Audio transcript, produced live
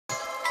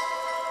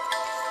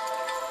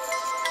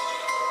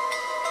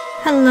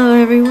Hello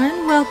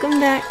everyone,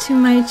 welcome back to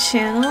my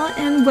channel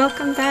and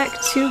welcome back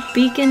to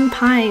Beacon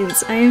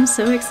Pines. I am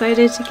so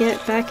excited to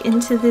get back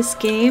into this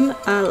game.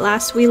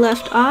 Last we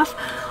left off,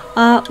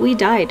 we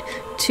died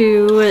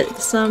to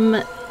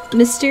some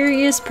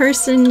mysterious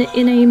person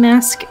in a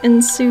mask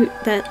and suit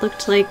that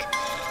looked like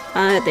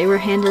they were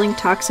handling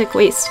toxic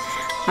waste.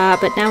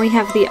 But now we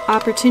have the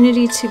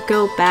opportunity to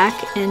go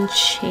back and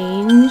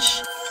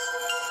change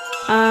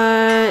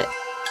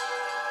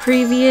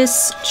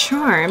previous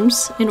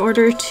charms in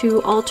order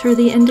to alter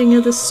the ending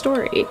of the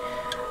story.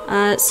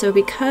 So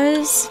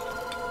because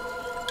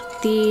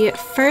the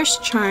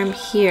first charm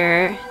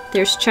here,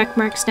 there's check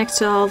marks next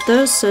to all of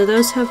those, so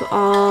those have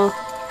all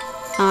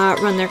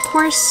run their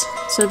course.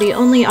 So the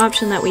only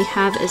option that we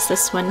have is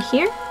this one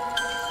here.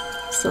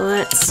 So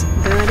let's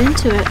go right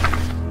into it.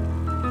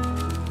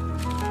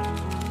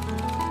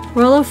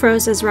 Rollo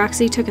froze as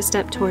Roxy took a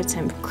step towards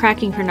him,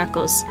 cracking her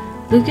knuckles.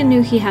 Luka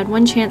knew he had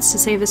one chance to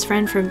save his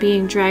friend from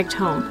being dragged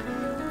home.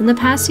 In the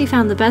past, he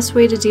found the best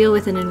way to deal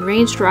with an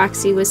enraged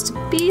Roxy was to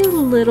be a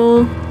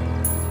little...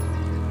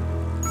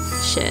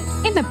 shit.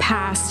 In the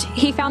past,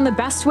 he found the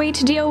best way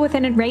to deal with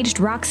an enraged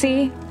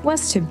Roxy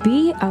was to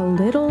be a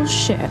little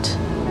shit.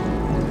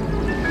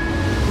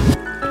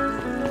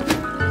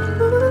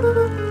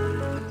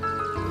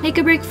 Make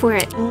a break for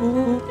it.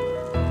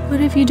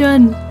 What have you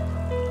done?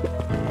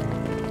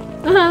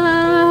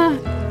 Ah!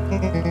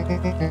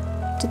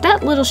 Did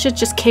that little shit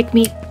just kick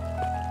me?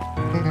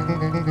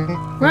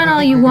 Run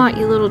all you want,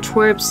 you little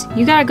twerps.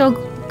 You gotta go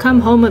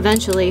come home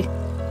eventually.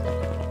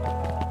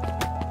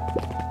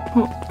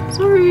 Oh,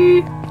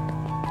 sorry.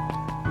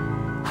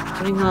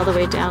 Running all the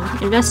way down.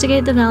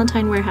 Investigate the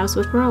Valentine warehouse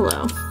with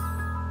Rollo.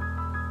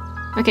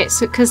 Okay,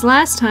 so because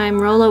last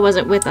time Rollo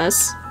wasn't with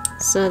us,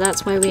 so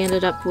that's why we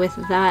ended up with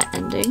that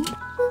ending.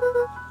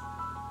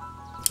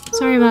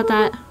 Sorry about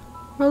that.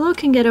 Rollo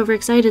can get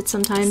overexcited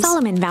sometimes.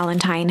 Solomon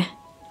Valentine,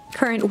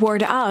 current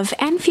ward of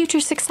and future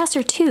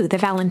successor to the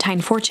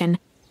Valentine fortune,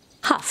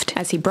 huffed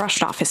as he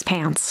brushed off his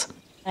pants.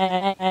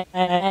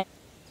 A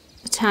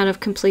town of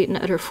complete and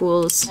utter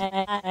fools.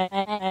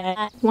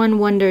 One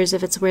wonders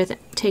if it's worth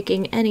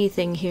taking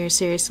anything here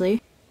seriously.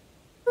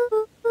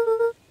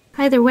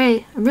 Either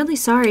way, I'm really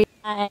sorry.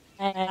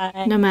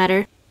 No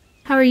matter.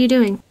 How are you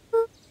doing?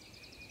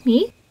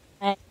 Me?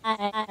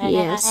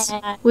 Yes.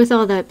 With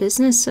all that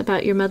business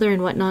about your mother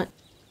and whatnot.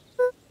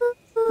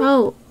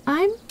 Oh,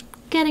 I'm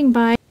getting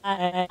by.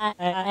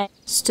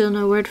 Still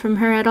no word from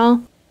her at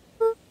all?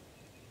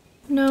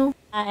 No.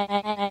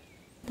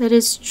 That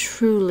is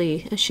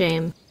truly a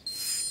shame.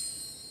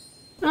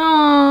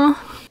 Aww.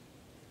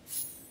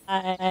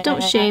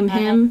 Don't shame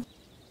him.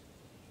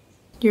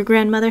 Your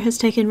grandmother has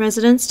taken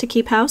residence to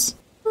keep house?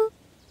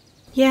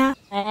 Yeah.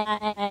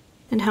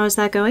 And how is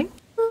that going?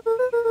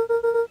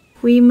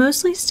 We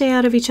mostly stay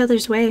out of each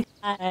other's way.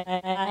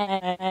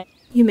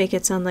 You make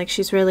it sound like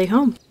she's really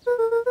home.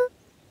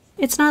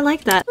 It's not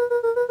like that.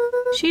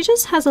 She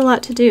just has a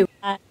lot to do.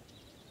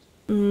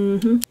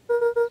 Mm-hmm.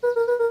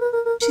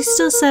 She's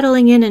still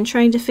settling in and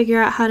trying to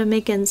figure out how to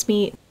make ends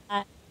meet.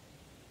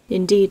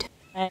 Indeed.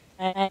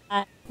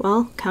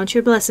 Well, count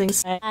your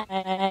blessings.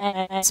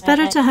 It's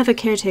better to have a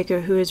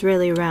caretaker who is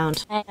really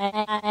around,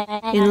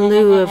 in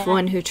lieu of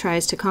one who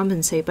tries to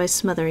compensate by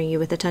smothering you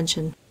with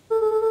attention.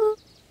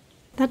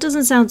 That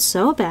doesn't sound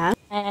so bad.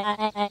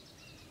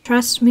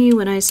 Trust me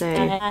when I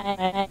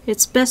say,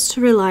 it's best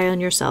to rely on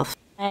yourself.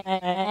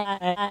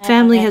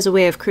 Family has a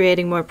way of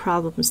creating more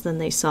problems than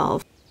they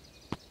solve.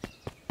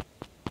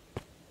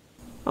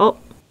 Oh.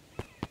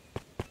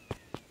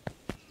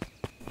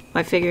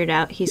 I figured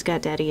out he's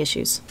got daddy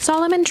issues.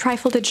 Solomon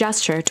trifled a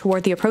gesture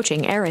toward the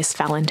approaching heiress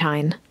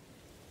Valentine.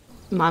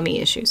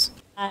 Mommy issues.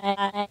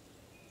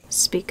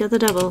 Speak of the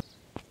devil.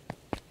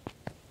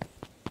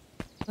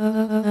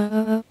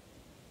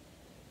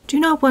 Do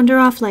not wander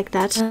off like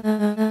that.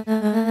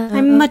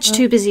 I'm much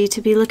too busy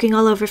to be looking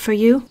all over for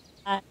you.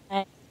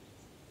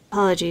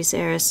 Apologies,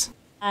 heiress.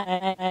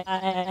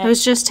 I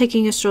was just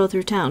taking a stroll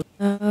through town.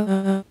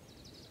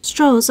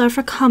 Strolls are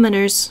for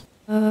commoners.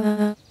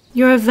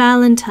 You're a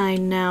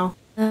Valentine now.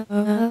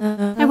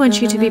 I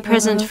want you to be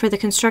present for the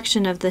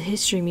construction of the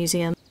History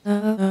Museum.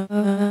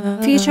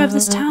 The future of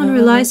this town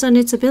relies on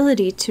its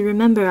ability to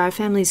remember our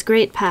family's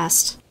great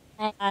past.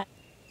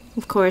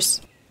 Of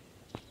course.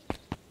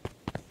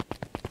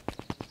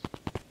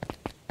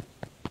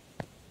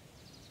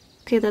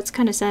 Okay, that's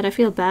kind of sad. I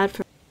feel bad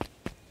for...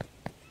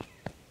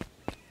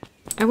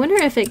 I wonder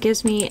if it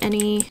gives me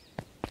any...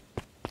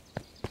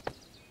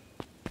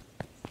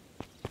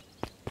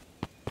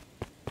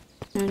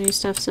 No new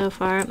stuff so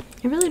far.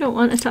 I really don't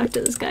want to talk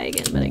to this guy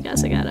again, but I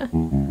guess I gotta.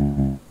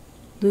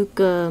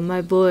 Luka,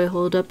 my boy,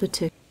 hold up a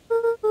tick.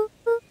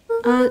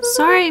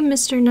 Sorry,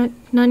 Mr.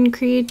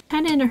 Nuncreed.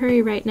 Kinda in a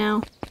hurry right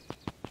now.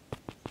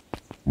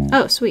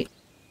 Oh, sweet.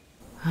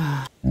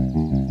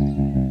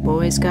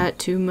 Boy's got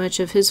too much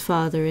of his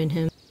father in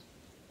him.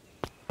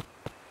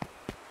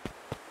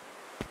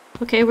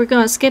 Okay, we're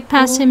gonna skip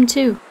past him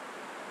too.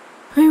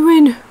 I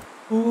win.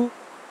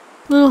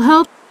 Little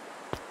help?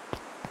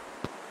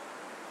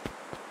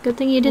 Good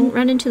thing you didn't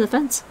run into the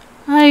fence.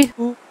 I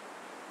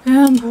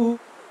am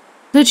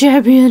the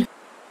champion.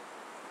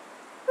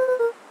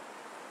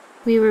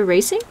 We were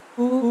racing?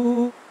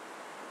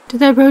 Did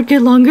that road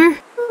get longer?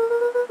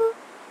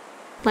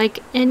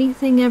 Like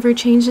anything ever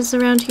changes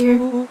around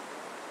here?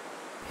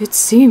 It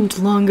seemed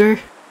longer.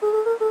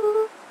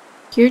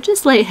 You're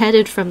just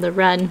lightheaded from the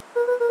run.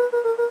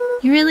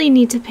 You really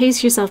need to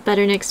pace yourself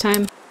better next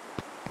time.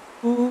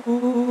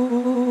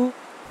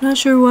 Not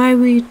sure why I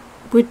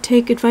would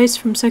take advice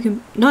from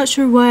second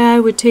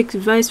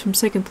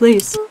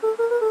place.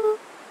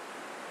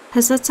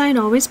 Has that sign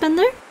always been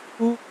there?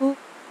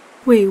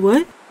 Wait,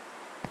 what?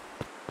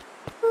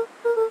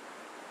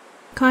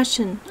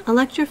 Caution,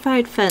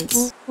 electrified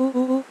fence.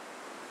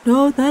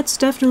 No, that's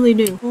definitely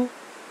new.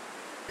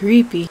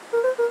 Creepy.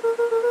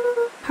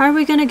 How are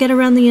we gonna get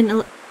around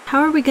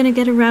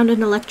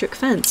an electric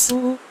fence?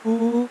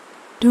 Don't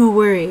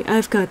worry,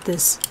 I've got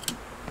this.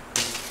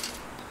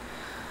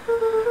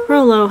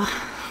 Rollo.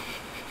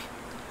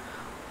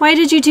 Why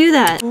did you do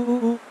that?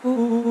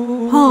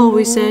 Paul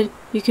always said,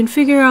 you can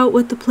figure out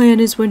what the plan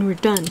is when we're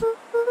done.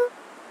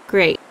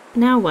 Great.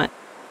 Now what?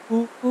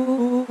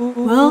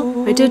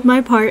 Well, I did my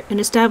part and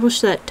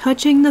established that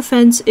touching the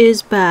fence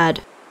is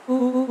bad.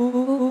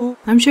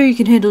 I'm sure you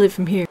can handle it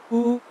from here.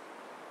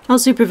 I'll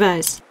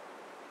supervise.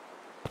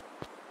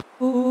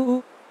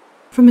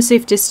 From a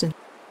safe distance.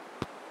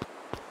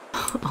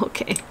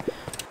 Okay.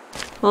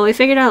 Well, we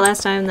figured out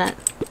last time that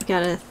you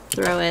gotta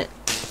throw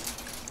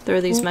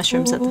these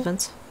mushrooms at the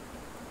fence.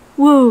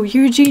 Whoa,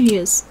 you're a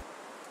genius.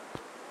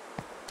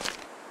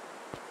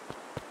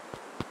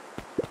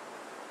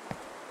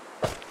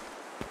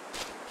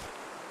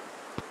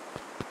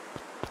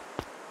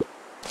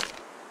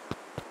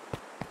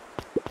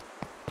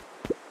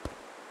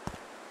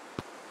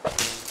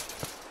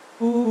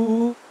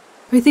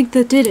 I think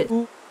that did it.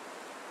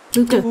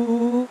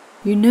 Luka,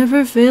 you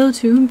never fail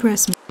to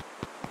impress me.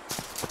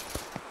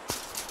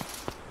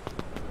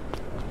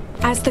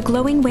 As the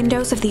glowing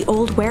windows of the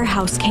old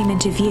warehouse came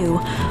into view,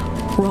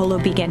 Rollo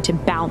began to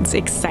bounce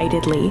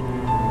excitedly.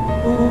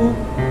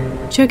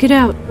 Check it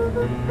out.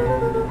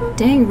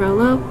 Dang,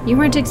 Rollo, you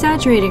weren't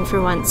exaggerating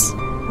for once.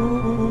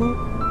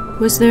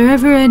 Was there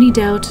ever any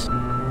doubt?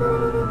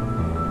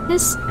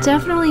 This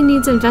definitely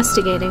needs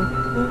investigating.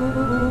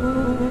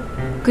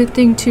 Good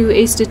thing 2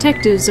 ace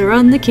detectives are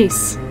on the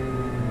case.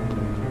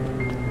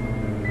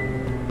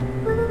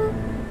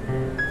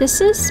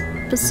 This is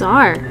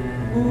bizarre.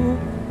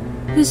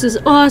 This is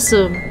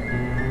awesome.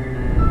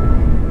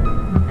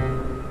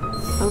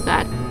 Oh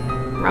god.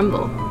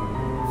 Rumble.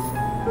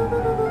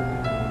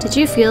 Did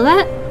you feel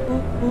that?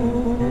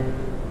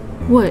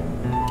 What?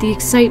 The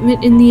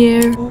excitement in the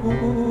air?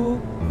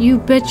 You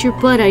bet your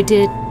butt I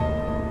did.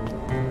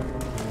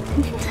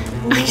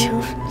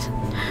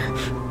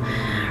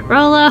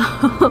 Rollo!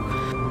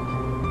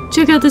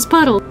 Check out this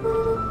puddle.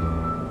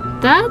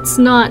 That's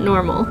not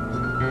normal.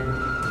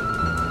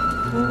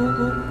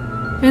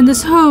 And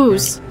this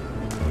hose.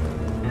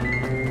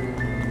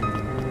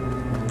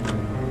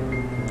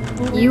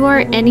 You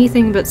are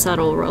anything but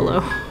subtle,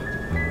 Rollo.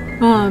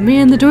 Aw,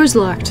 man, the door's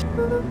locked.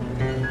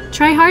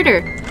 Try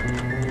harder.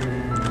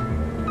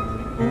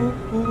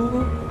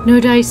 No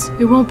dice,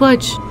 it won't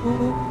budge.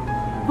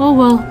 Oh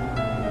well.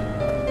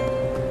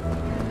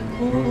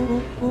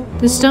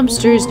 This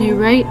dumpster is new,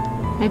 right?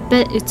 I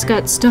bet it's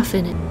got stuff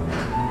in it.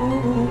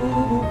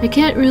 I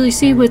can't really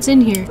see what's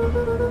in here.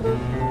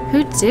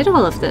 Who did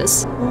all of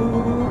this?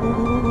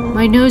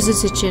 My nose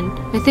is itching.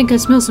 I think I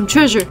smell some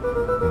treasure.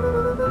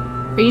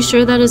 Are you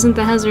sure that isn't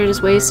the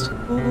hazardous waste?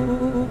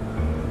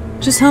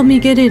 Just help me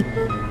get in.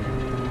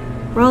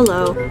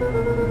 Rollo,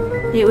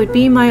 it would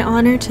be my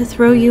honor to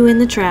throw you in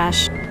the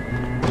trash.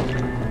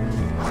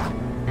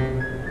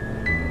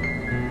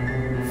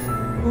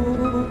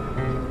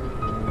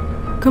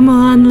 Come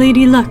on,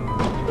 Lady Luck.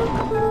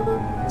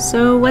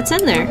 So, what's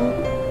in there?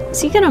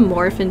 Is he gonna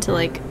morph into,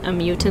 like, a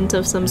mutant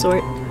of some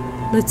sort?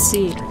 Let's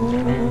see.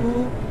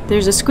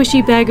 There's a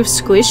squishy bag of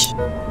squish.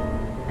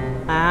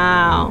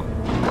 Wow.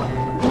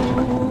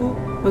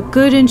 A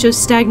good inch of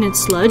stagnant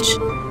sludge.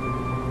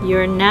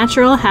 Your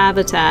natural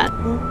habitat.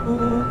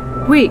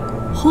 Wait,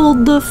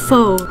 hold the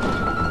phone.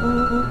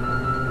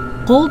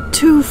 Hold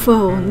 2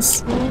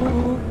 phones.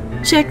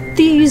 Check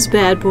these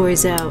bad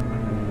boys out.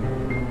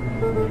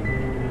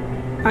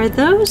 Are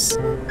those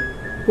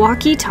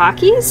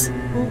walkie-talkies?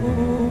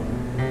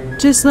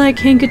 Just like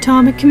Hank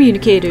Atomic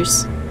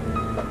communicators.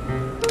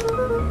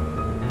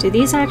 Do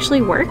these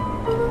actually work?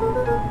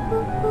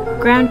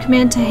 Ground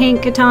command to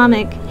Hank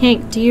Atomic.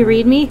 Hank, do you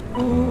read me?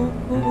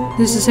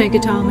 This is Hank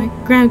Atomic.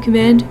 Ground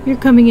command, you're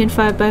coming in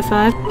 5 by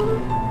 5.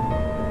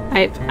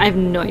 I have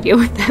no idea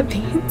what that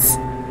means.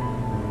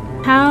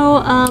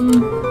 How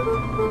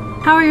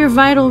are your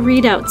vital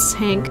readouts,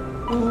 Hank?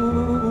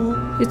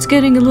 It's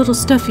getting a little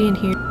stuffy in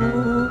here.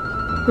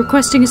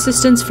 Requesting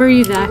assistance for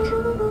evac.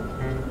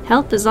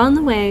 Help is on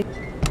the way.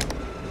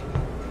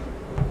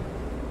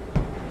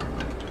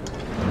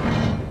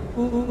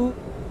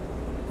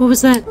 What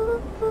was that?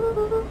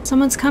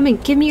 Someone's coming.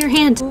 Give me your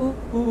hand.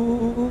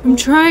 I'm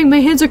trying,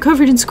 my hands are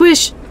covered in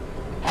squish.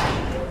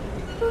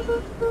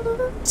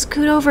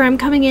 Scoot over, I'm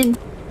coming in.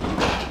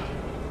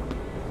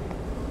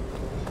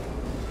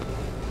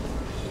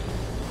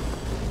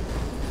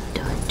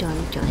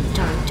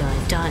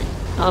 Dun.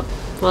 Oh,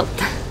 well.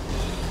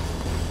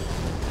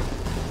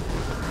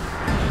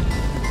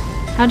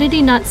 How did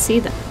he not see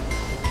that?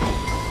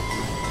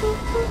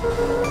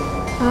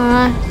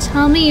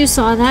 Tell me you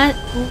saw that.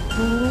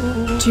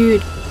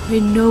 Dude,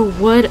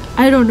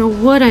 I don't know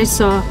what I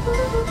saw.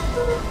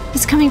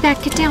 He's coming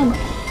back, get down.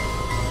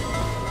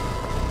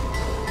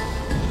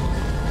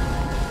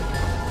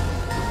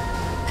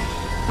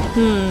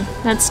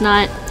 That's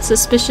not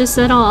suspicious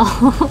at all.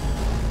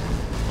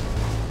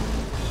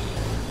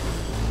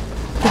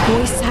 The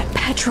boy sat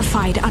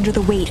petrified under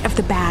the weight of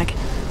the bag.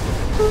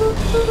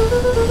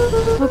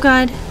 Oh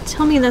god,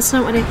 tell me that's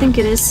not what I think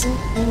it is.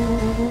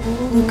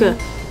 Luka,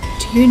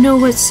 do you know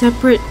what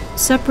separates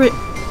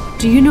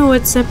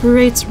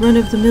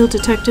run-of-the-mill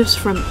detectives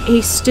from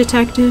ace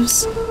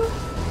detectives?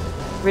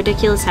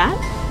 Ridiculous hat?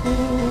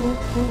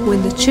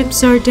 When the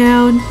chips are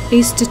down,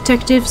 ace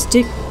detectives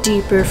dig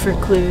deeper for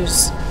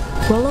clues.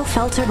 Rollo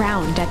felt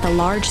around at the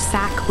large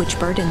sack which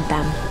burdened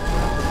them.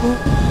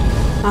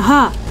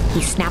 Aha!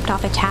 He snapped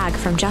off a tag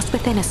from just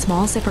within a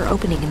small zipper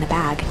opening in the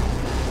bag.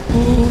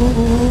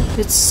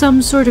 It's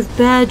some sort of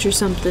badge or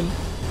something.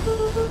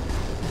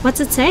 What's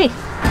it say?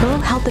 Rollo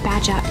held the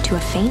badge up to a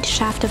faint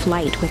shaft of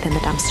light within the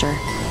dumpster.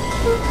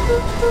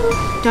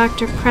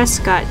 Dr.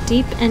 Prescott,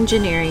 Deep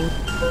Engineering.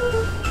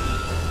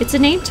 It's a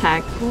name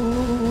tag.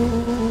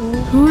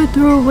 Who would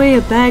throw away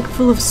a bag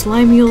full of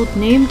slimy old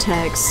name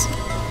tags?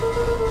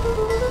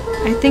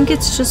 I think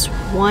it's just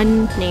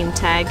one name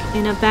tag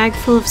in a bag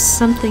full of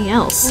something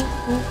else.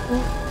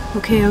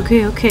 Okay.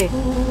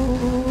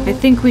 I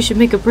think we should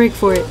make a break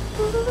for it.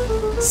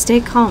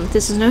 Stay calm.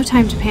 This is no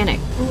time to panic.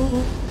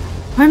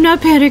 I'm not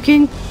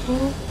panicking.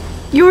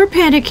 You're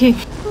panicking.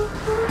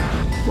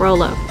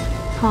 Rollo,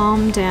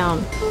 calm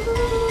down.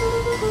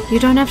 You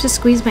don't have to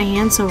squeeze my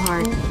hand so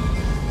hard.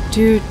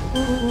 Dude,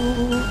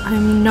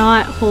 I'm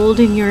not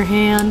holding your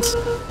hand.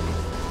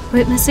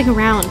 Quit messing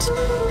around.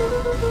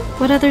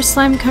 What other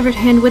slime-covered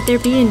hand would there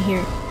be in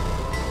here?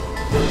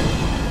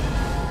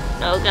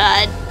 Oh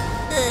god.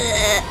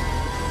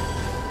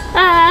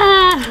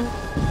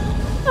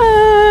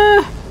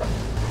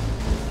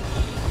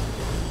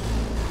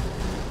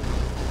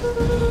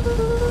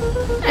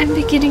 I'm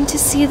beginning to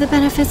see the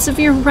benefits of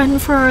your run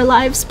for our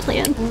lives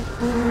plan.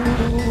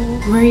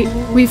 Right,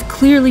 we've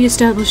clearly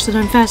established that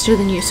I'm faster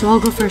than you, so I'll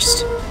go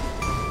first.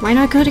 Why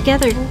not go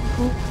together?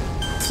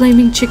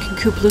 Flaming chicken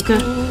coop, Luka.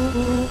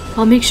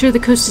 I'll make sure the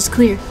coast is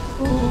clear.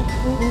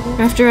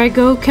 After I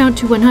go, count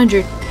to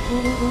 100.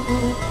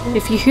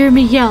 If you hear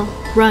me yell,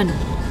 run.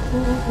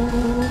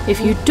 If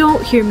you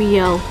don't hear me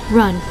yell,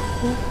 run.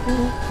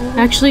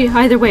 Actually,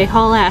 either way,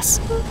 haul ass.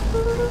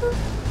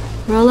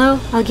 Rollo,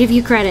 I'll give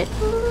you credit.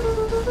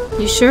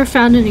 You sure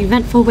found an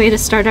eventful way to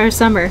start our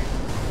summer.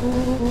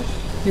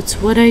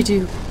 It's what I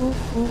do.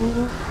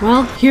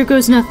 Well, here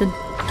goes nothing.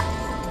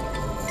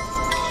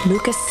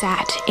 Luka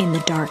sat in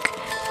the dark,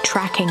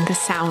 tracking the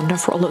sound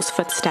of Rollo's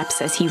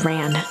footsteps as he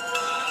ran.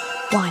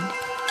 1,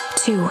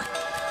 2,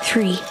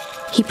 3.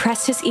 He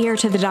pressed his ear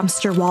to the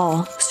dumpster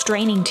wall,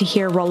 straining to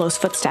hear Rollo's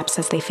footsteps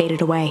as they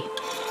faded away.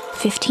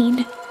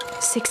 15,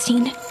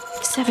 16,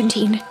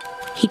 17.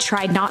 He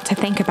tried not to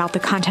think about the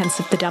contents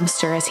of the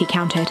dumpster as he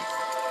counted.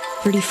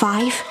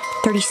 35,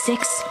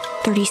 36,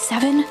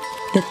 37.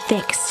 The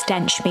thick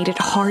stench made it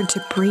hard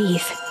to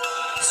breathe.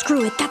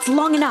 Screw it, that's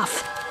long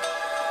enough.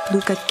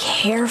 Luka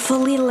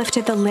carefully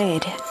lifted the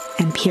lid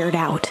and peered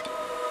out.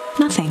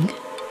 Nothing.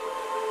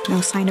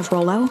 No sign of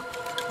Rollo.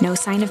 No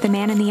sign of the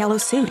man in the yellow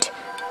suit.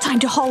 Time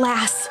to haul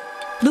ass.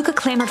 Luka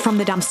clambered from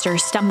the dumpster,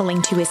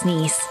 stumbling to his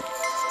knees.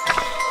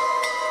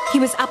 He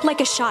was up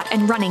like a shot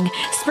and running,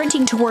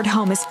 sprinting toward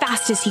home as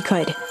fast as he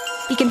could.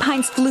 Beacon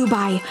Pines flew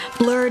by,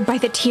 blurred by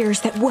the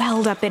tears that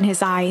welled up in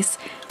his eyes.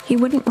 He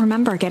wouldn't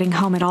remember getting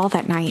home at all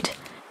that night.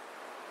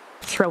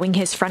 Throwing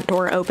his front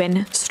door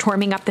open,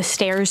 storming up the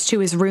stairs to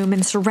his room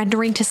and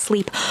surrendering to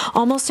sleep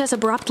almost as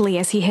abruptly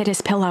as he hit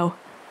his pillow.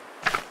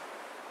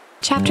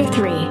 Chapter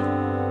 3.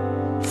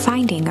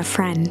 Finding a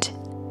Friend.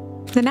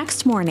 The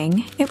next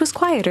morning, it was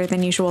quieter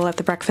than usual at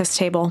the breakfast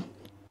table.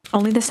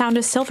 Only the sound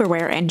of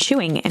silverware and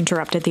chewing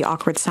interrupted the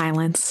awkward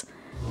silence.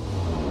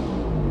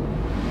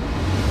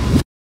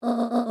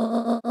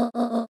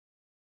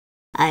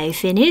 I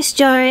finished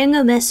jarring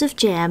a mess of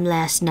jam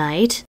last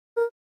night.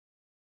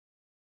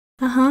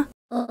 Uh-huh.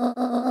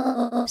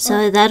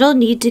 So that'll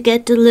need to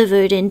get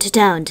delivered into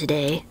town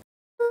today.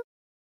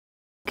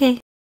 Okay.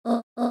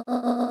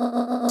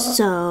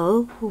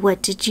 So,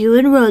 what did you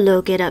and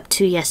Rollo get up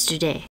to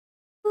yesterday?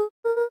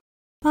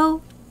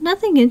 Oh,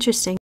 nothing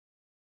interesting.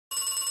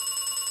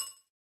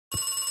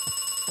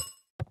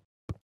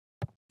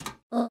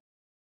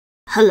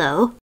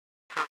 Hello?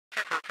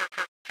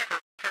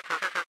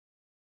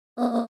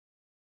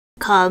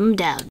 Calm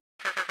down.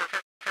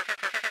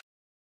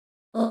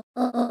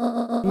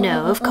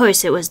 No, of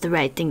course it was the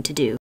right thing to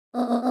do.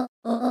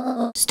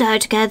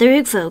 start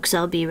gathering folks,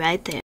 I'll be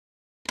right there.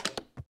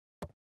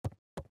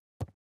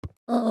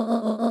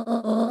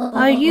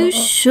 Are you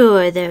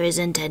sure there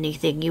isn't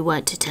anything you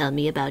want to tell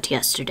me about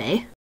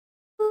yesterday?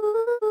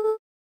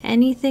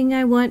 Anything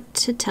I want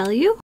to tell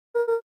you?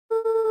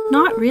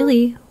 Not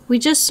really. We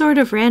just sort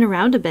of ran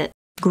around a bit.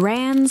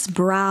 Gran's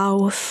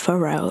brow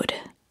furrowed.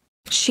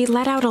 She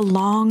let out a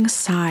long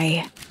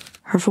sigh.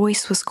 Her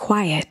voice was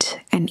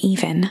quiet and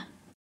even.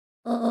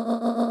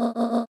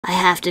 I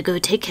have to go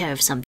take care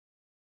of something.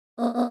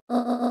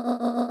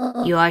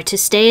 You are to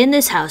stay in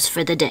this house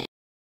for the day.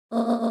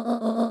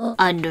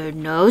 Under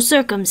no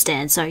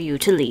circumstance are you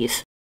to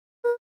leave.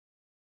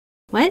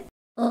 What?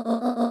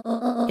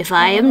 If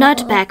I am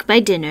not back by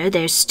dinner,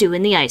 there's stew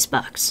in the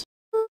icebox.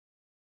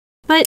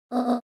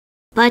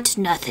 But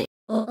nothing.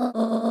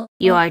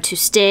 You are to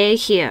stay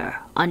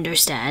here,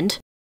 understand?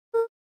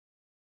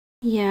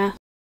 Yeah.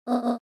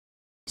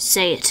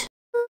 Say it.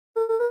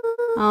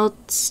 I'll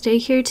stay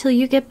here till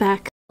you get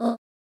back.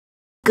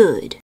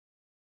 Good.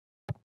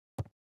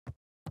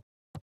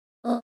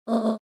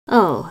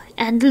 Oh,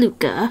 and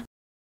Luka.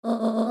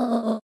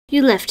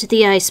 You left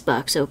the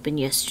icebox open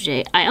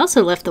yesterday. I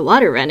also left the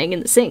water running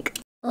in the sink.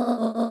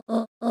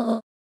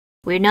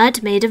 We're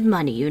not made of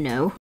money, you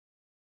know.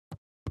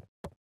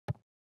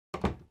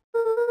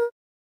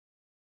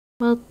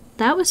 Well,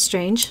 that was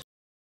strange.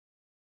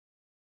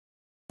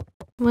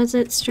 Was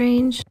it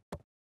strange?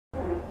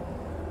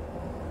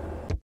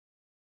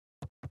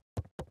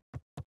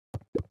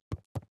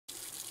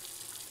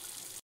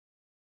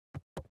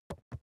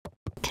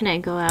 Can I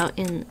go out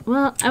in...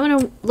 Well, I want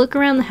to look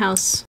around the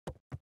house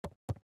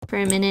for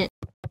a minute.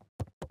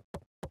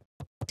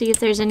 See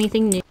if there's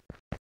anything new.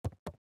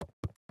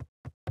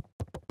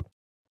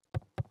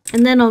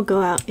 And then I'll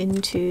go out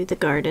into the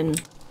garden.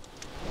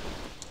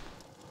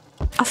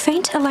 A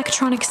faint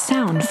electronic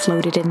sound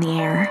floated in the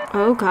air.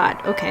 Oh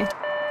god, okay.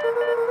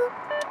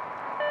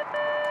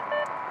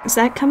 Is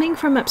that coming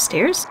from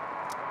upstairs?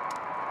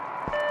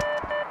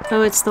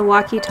 Oh, it's the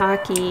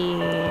walkie-talkie.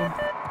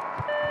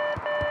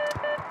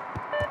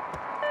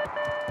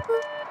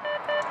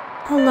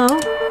 Hello?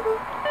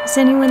 Is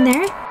anyone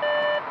there?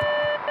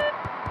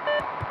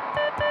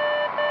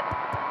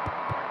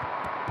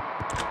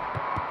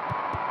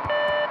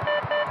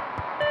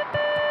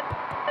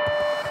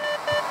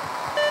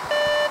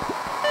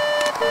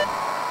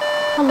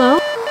 Hello?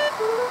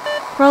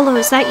 Rollo,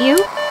 is that you?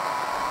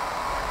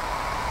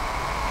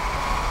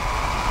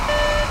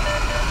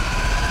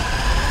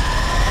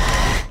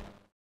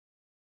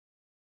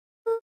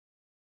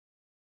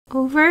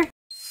 Over?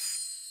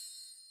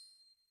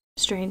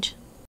 Strange.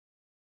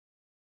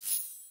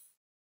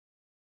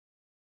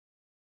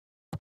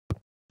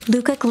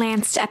 Luka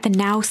glanced at the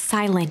now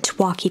silent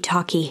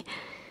walkie-talkie.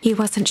 He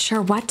wasn't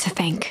sure what to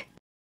think.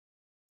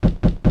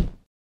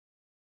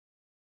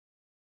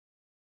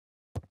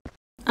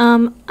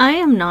 I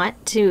am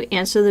not to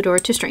answer the door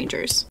to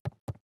strangers.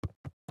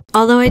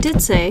 Although I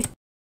did say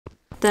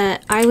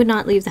that I would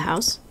not leave the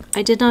house,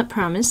 I did not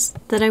promise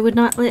that I would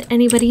not let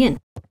anybody in.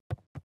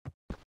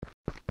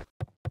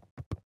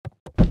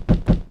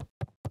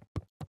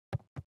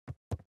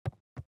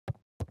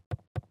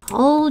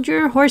 Hold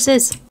your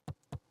horses!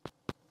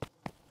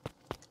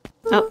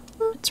 Oh,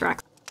 it's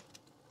Roxy.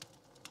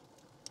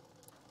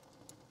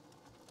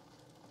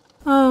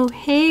 Oh,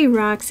 hey,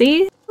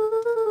 Roxy.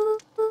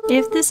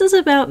 If this is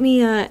about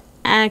me,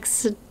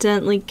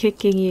 accidentally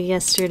kicking you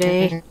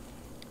yesterday,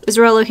 is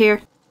Rollo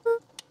here?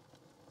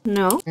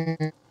 No?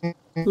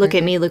 Look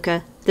at me,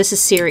 Luka. This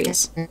is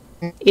serious.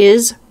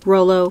 Is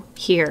Rollo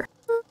here?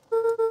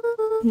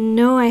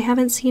 No, I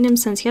haven't seen him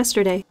since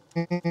yesterday.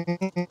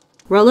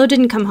 Rollo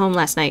didn't come home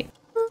last night.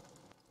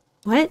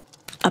 What?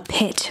 A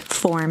pit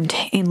formed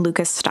in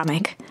Luka's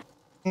stomach.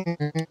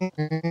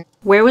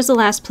 Where was the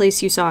last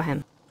place you saw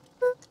him?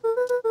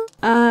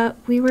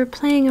 We were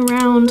playing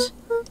around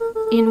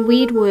in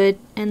Weedwood,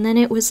 and then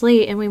it was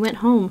late and we went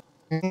home.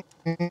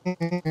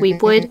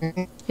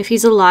 Weedwood? If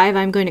he's alive,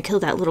 I'm going to kill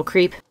that little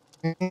creep.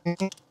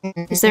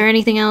 Is there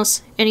anything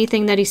else?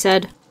 Anything that he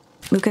said?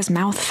 Luka's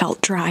mouth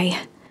felt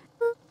dry.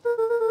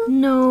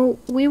 No,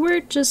 we were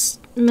just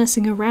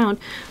messing around.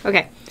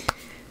 Okay.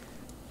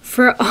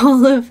 For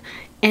all of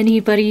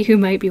anybody who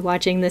might be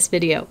watching this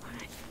video,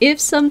 if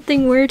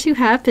something were to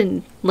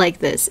happen like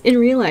this in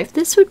real life,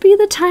 this would be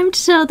the time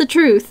to tell the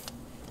truth.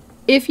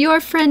 If your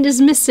friend is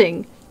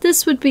missing,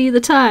 this would be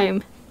the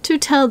time to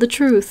tell the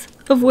truth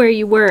of where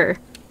you were.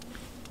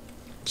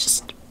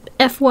 Just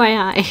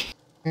FYI.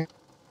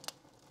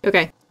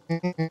 Okay.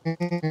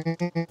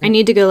 I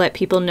need to go let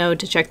people know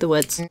to check the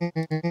woods.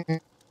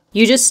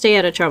 You just stay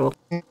out of trouble.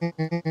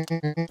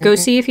 Go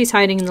see if he's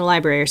hiding in the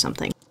library or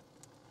something.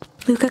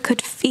 Luka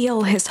could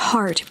feel his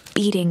heart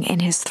beating in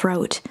his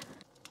throat.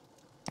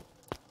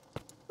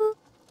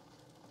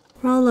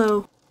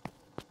 Rollo.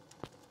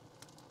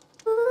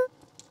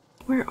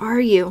 Where are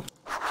you?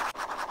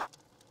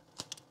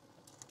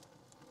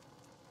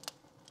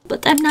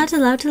 But I'm not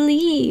allowed to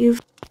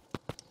leave.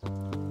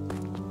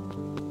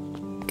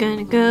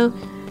 Gonna go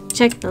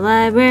check the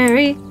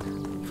library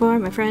for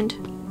my friend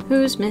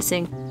who's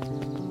missing.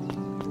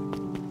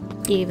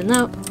 Even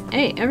though...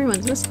 Hey,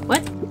 everyone's listening.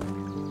 What?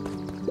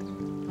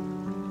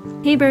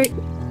 Hey, Bert.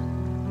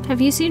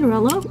 Have you seen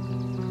Rollo?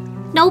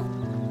 Nope.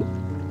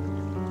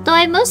 Though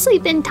I've mostly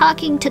been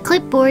talking to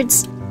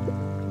clipboards.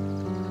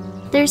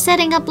 They're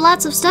setting up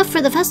lots of stuff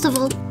for the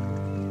festival.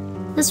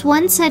 This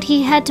one said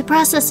he had to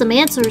process some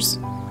answers.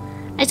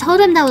 I told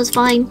him that was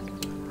fine.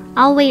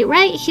 I'll wait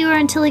right here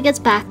until he gets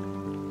back.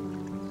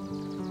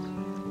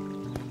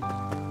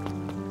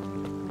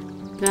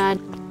 God.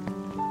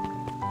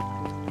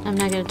 I'm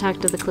not gonna talk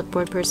to the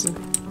clipboard person.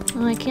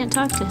 Well, I can't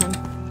talk to him.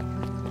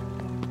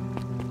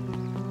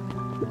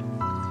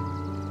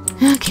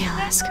 Okay, I'll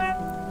ask.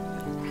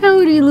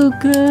 Howdy,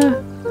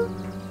 Luka.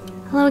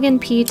 Hello again,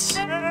 Pete.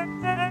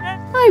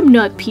 I'm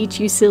not Pete,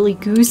 you silly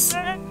goose.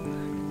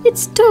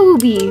 It's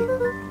Toby.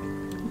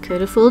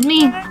 Could have fooled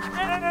me.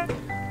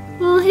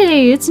 Well,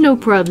 hey, it's no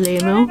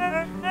problemo.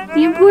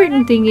 The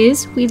important thing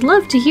is, we'd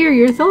love to hear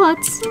your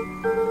thoughts.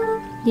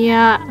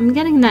 Yeah, I'm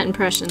getting that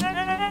impression.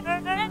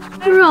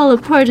 We're all a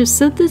part of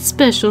something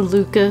special,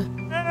 Luka.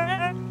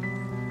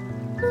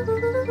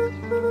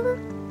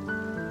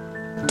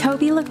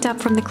 Toby looked up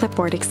from the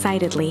clipboard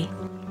excitedly.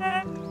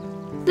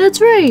 That's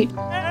right.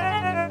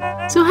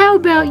 So how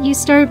about you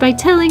start by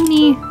telling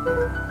me...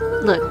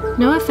 Look,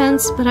 no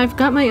offense, but I've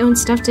got my own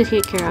stuff to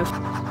take care of.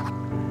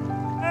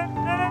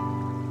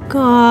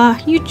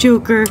 Aw, you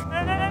joker.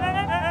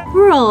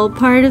 We're all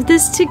part of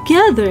this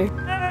together.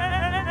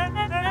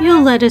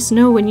 You'll let us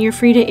know when you're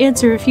free to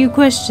answer a few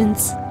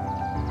questions.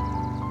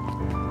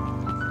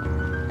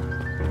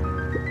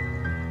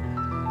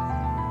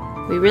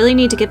 We really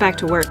need to get back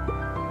to work.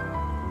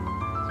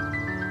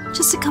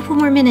 Just a couple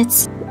more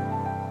minutes.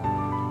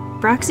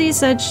 Roxy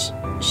said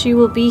she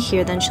will be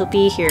here, then she'll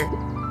be here.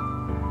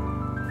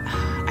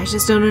 I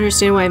just don't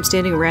understand why I'm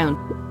standing around,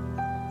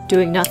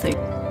 doing nothing,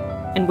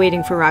 and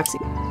waiting for Roxy,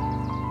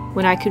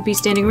 when I could be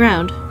standing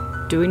around,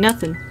 doing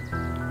nothing,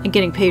 and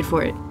getting paid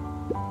for it.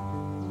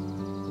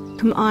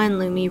 Come on,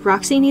 Lumi,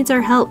 Roxy needs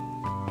our help.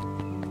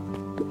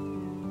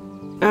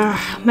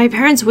 My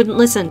parents wouldn't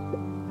listen.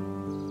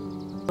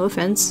 No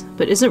offense,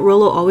 but isn't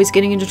Rollo always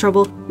getting into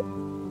trouble?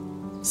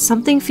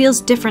 Something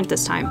feels different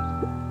this time.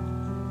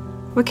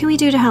 What can we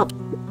do to help?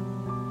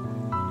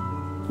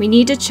 We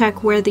need to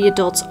check where the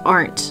adults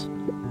aren't.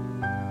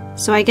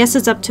 So I guess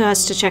it's up to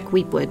us to check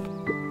Weepwood.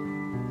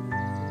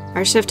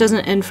 Our shift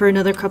doesn't end for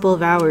another couple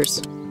of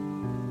hours.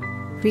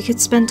 We could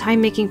spend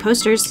time making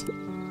posters.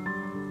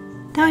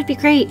 That would be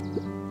great.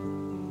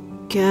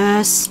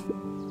 Guess.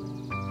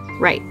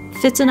 Right,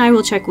 Fitz and I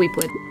will check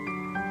Weepwood.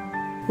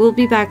 We'll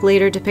be back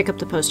later to pick up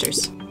the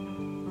posters.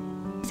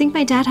 I think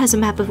my dad has a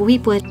map of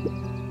Weepwood.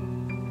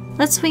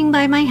 Let's swing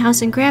by my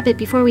house and grab it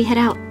before we head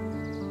out.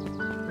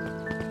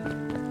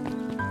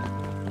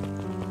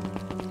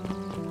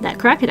 That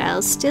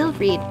crocodile's still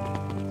read.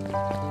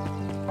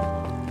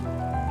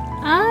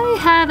 I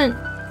haven't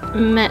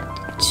met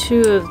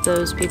two of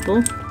those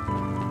people.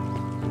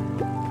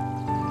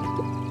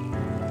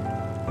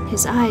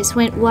 His eyes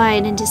went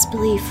wide in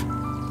disbelief.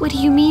 What do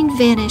you mean,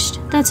 vanished?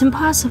 That's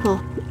impossible.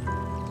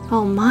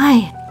 Oh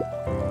my.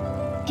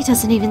 He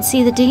doesn't even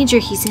see the danger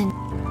he's in.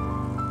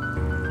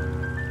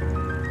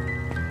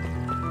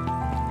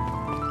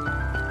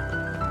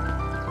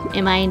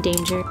 Am I in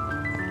danger?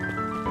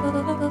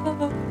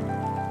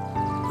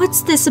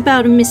 What's this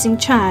about a missing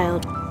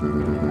child?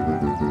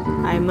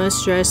 I must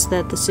stress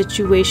that the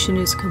situation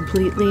is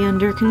completely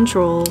under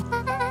control.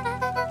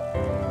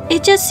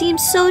 It just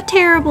seems so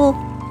terrible.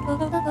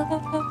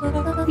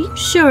 Are you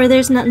sure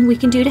there's nothing we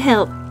can do to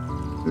help?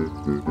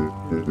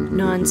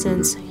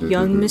 Nonsense.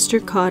 Young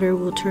Mr. Cotter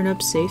will turn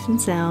up safe and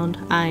sound,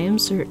 I am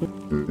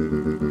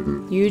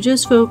certain. You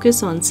just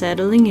focus on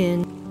settling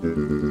in.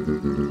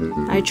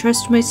 I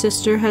trust my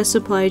sister has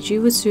supplied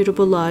you with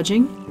suitable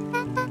lodging.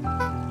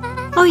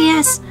 Oh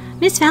yes,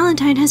 Miss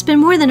Valentine has been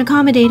more than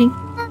accommodating.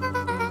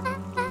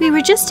 We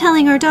were just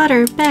telling our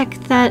daughter, Beck,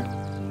 that...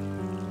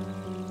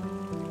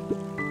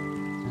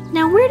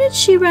 Now where did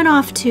she run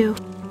off to?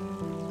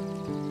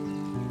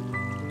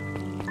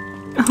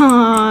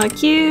 Aw,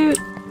 cute!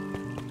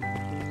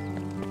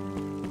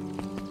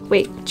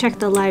 Wait, check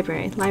the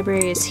library.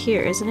 Library is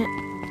here, isn't it?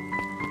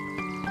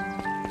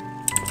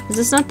 Is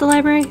this not the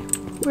library?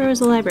 Where is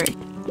the library?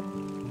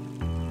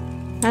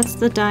 That's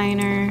the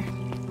diner.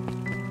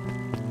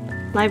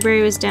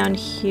 Library was down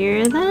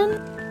here then?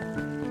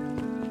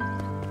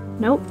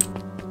 Nope.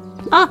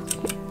 Ah!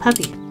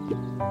 Puppy.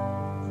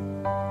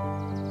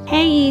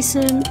 Hey,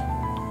 Eason.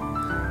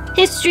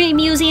 History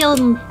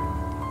Museum!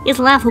 It's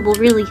laughable,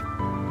 really.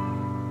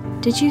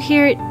 Did you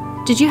hear it?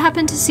 Did you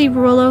happen to see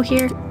Rollo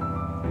here?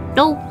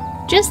 Nope,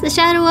 just the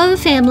shadow of a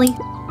family.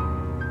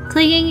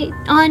 Clinging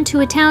on to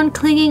a town,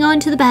 clinging on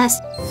to the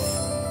past.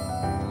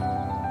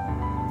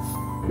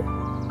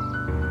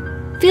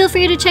 Feel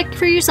free to check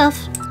for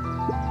yourself.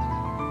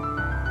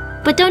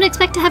 But don't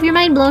expect to have your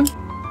mind blown.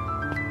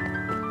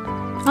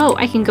 Oh,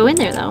 I can go in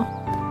there though.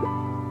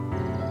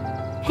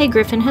 Hey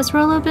Griffin, has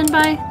Rollo been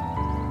by?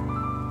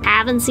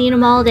 Haven't seen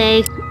him all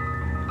day.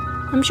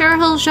 I'm sure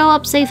he'll show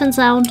up safe and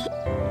sound.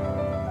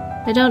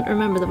 I don't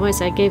remember the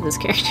voice I gave this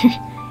character.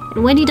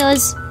 And when he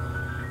does,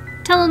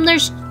 tell him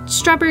there's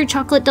strawberry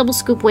chocolate double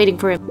scoop waiting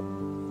for him.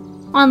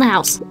 On the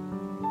house.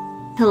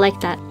 He'll like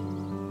that.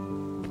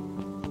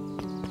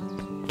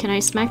 Can I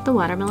smack the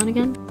watermelon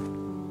again?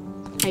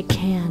 I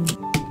can.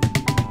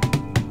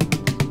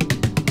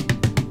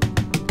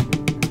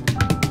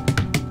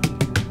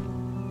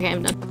 Okay,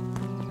 I'm done.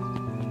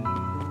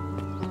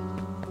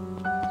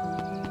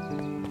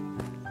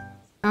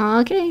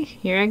 Okay,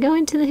 here I go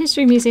into the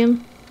History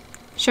Museum.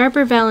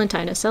 Sharper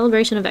Valentine, a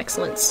celebration of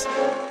excellence.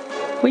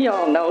 We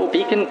all know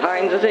Beacon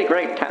Pines is a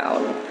great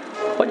town.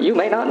 What you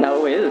may not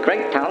know is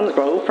great towns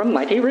grow from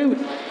mighty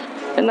roots.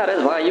 And that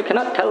is why you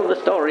cannot tell the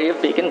story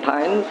of Beacon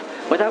Pines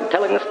without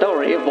telling the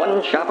story of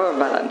one Sharper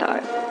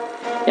Valentine.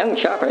 Young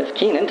Sharper's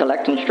keen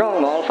intellect and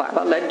strong moral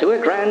fiber led to a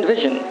grand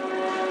vision.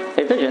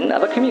 A vision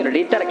of a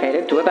community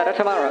dedicated to a better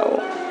tomorrow.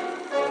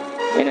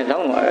 In his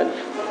own words,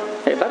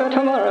 a better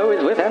tomorrow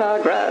is within our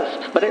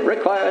grasp, but it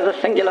requires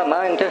a singular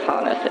mind to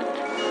harness it.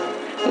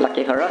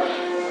 Lucky for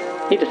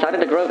us, he decided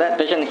to grow that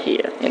vision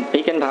here, in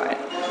Beacon Pines.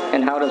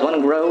 And how does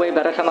one grow a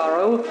better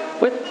tomorrow?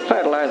 With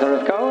fertilizer,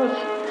 of course.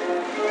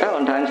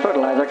 Valentine's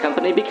Fertilizer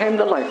Company became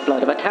the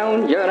lifeblood of a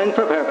town yearning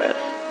for purpose.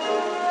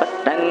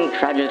 But then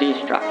tragedy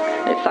struck,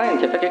 a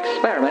scientific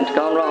experiment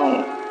gone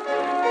wrong.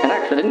 An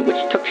accident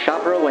which took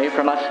Sharper away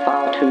from us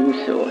far too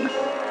soon.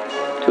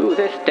 To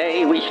this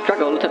day, we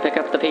struggle to pick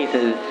up the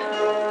pieces.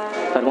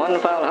 But one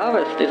foul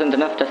harvest isn't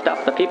enough to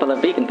stop the people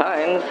of Beacon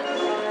Pines.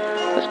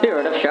 The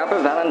spirit of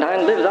Sharper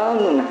Valentine lives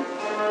on.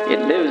 It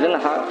lives in the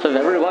hearts of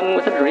everyone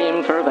with a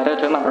dream for a better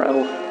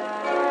tomorrow.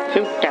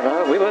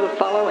 Together, we will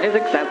follow his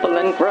example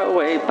and grow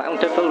a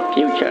bountiful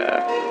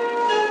future.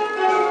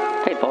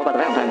 Paid for by the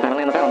Valentine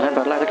family and the Valentine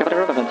Fertilizer Company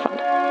Reverence Fund.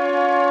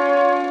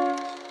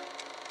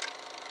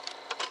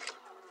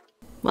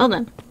 Well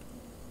then.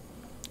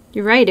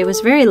 You're right, it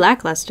was very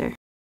lackluster.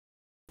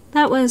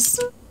 That was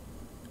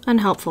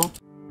unhelpful.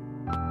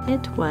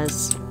 It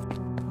was.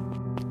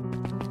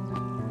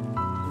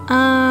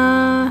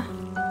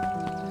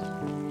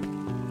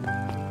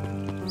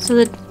 So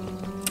the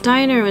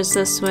diner was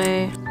this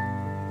way.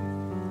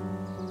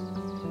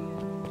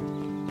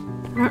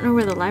 I don't know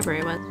where the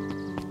library was.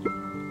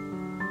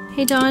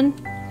 Hey, Dawn.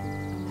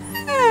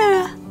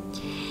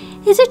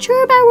 Is it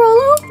true about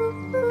Rollo?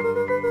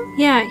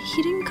 Yeah,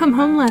 he didn't come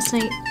home last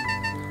night.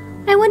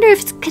 I wonder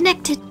if it's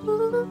connected.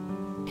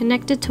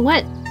 Connected to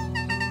what?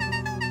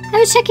 I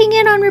was checking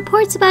in on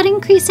reports about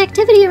increased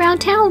activity around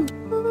town.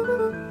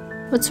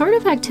 What sort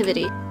of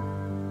activity?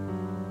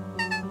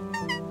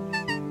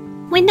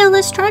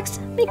 Windowless trucks,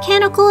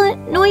 mechanical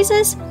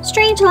noises,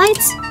 strange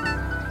lights.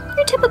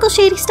 Your typical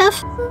shady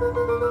stuff.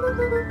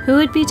 Who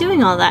would be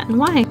doing all that and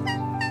why?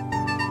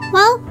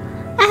 Well,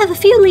 I have a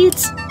few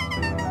leads.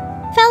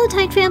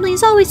 Valentine family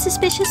is always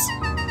suspicious.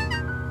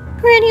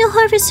 Perennial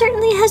Harvest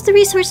certainly has the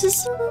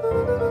resources.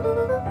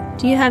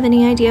 Do you have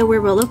any idea where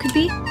Rollo could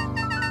be?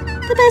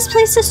 The best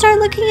place to start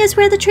looking is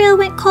where the trail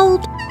went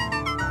cold.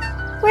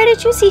 Where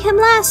did you see him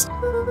last?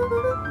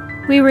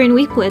 We were in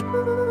Weepwood.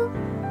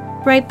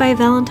 Right by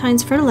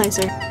Valentine's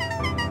Fertilizer.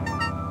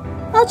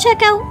 I'll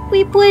check out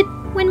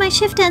Weepwood when my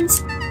shift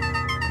ends.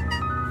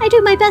 I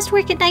do my best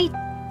work at night.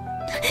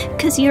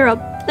 'Cause you're a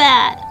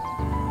bat.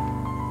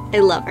 I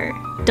love her.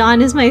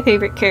 Dawn is my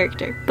favorite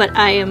character, but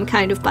I am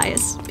kind of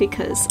biased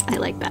because I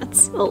like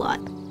bats a lot.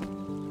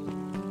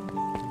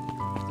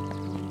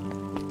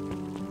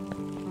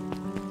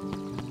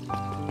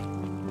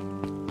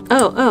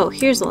 Oh,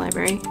 here's the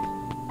library.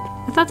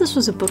 I thought this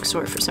was a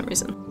bookstore for some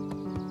reason.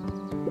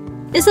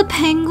 Is a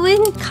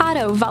penguin?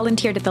 Kato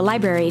volunteered at the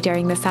library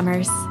during the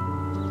summers.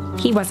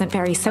 He wasn't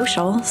very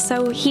social,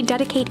 so he'd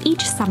dedicate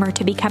each summer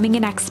to becoming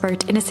an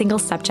expert in a single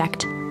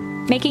subject,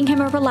 making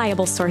him a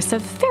reliable source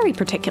of very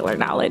particular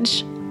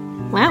knowledge.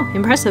 Wow,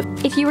 impressive.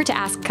 If you were to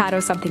ask Kato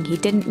something he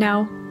didn't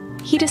know,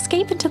 he'd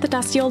escape into the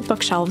dusty old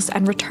bookshelves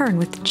and return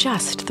with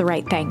just the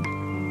right thing.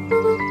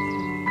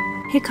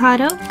 Hey,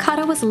 Kato?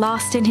 Kato was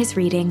lost in his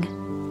reading.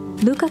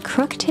 Luka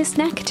crooked his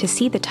neck to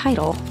see the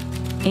title,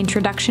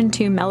 Introduction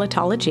to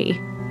Melitology.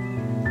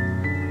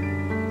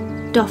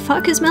 The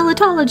fuck is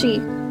melitology?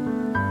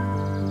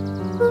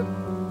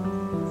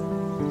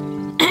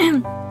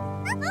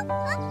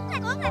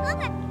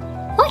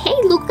 Oh hey,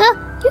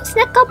 Luka, you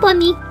snuck up on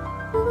me.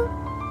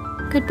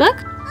 Good book?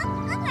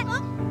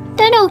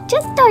 No,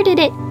 just started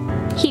it.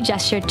 He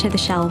gestured to the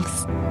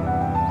shelves.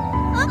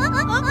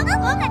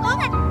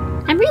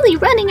 I'm really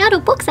running out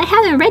of books I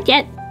haven't read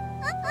yet.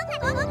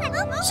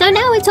 So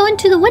now it's on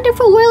to the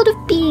wonderful world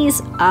of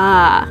bees.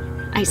 Ah,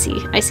 I see.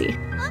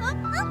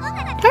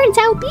 Turns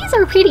out bees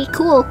are pretty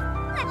cool.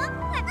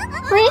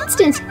 For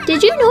instance,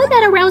 did you know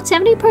that around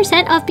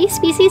 70% of bee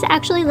species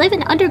actually live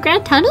in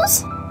underground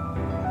tunnels?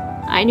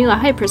 I knew a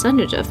high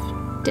percentage of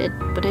did,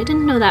 but I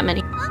didn't know that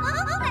many.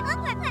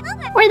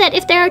 Or that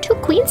if there are two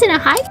queens in a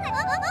hive,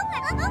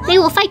 they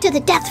will fight to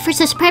the death for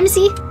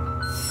supremacy.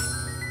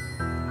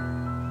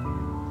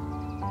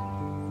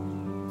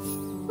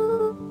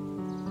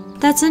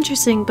 That's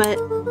interesting, but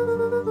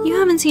you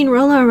haven't seen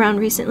Rollo around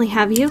recently,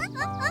 have you?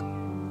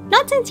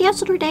 Not since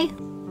yesterday.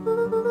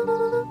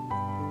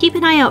 Keep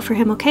an eye out for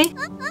him, okay?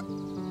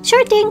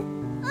 Sure thing.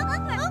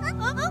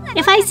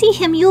 If I see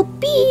him, you'll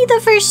be the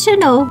first to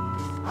know.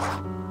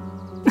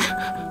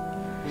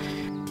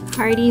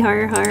 Hardy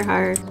har har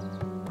har.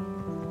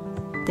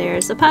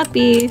 There's a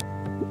puppy.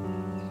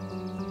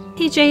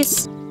 Hey,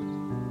 Jace.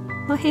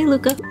 Oh, hey,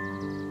 Luka.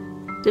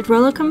 Did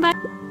Rollo come back?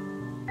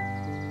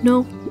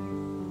 No.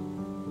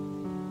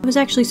 I was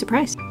actually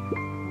surprised.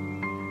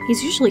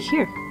 He's usually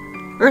here,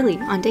 early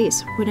on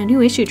days when a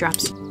new issue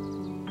drops.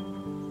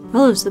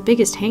 Rollo's the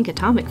biggest Hank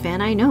Atomic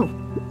fan I know.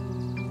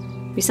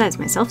 Besides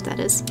myself, that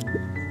is.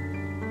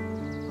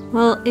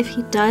 Well, if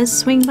he does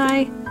swing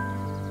by,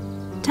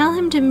 tell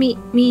him to meet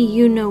me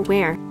you know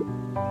where.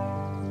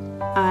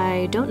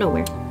 I don't know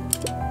where.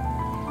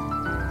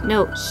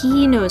 No,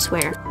 he knows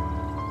where.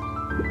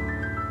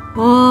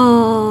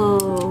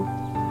 Whoa!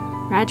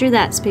 Roger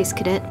that, Space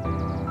Cadet.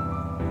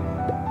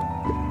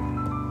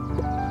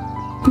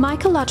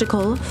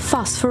 Mycological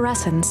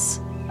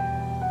phosphorescence.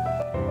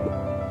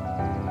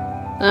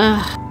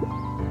 Ugh.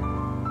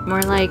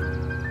 More like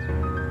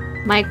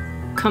my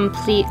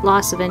complete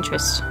loss of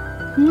interest.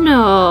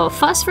 No,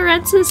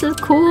 phosphorescence is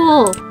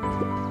cool.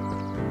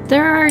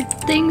 There are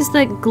things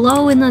that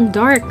glow in the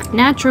dark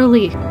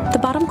naturally. The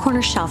bottom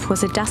corner shelf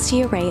was a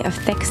dusty array of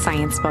thick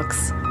science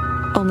books.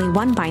 Only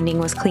one binding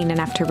was clean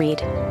enough to read.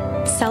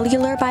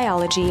 Cellular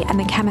Biology and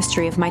the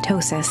Chemistry of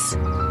Mitosis.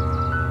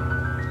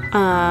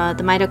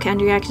 The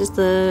mitochondria is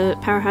the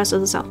powerhouse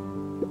of the cell.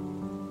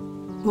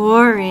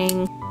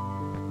 Boring.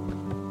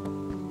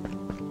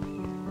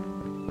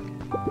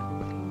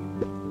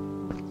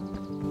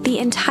 The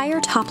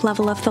entire top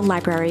level of the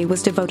library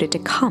was devoted to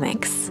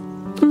comics,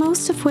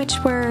 most of which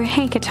were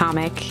Hank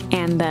Atomic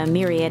and the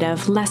myriad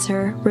of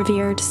lesser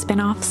revered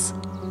spin-offs.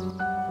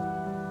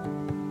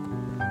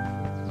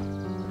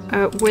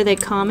 Were they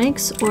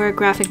comics or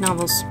graphic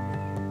novels?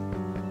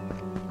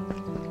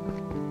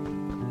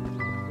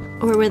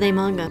 Or were they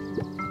manga?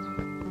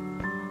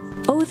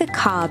 Oh, the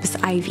cobs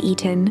I've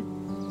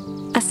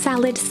eaten. A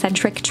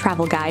salad-centric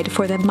travel guide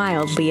for the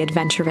mildly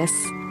adventurous.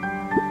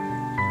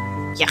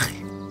 Yuck.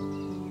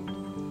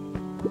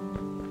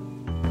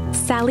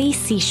 Sally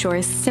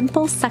Seashore's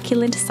Simple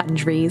Succulent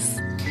Sundries.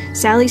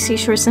 Sally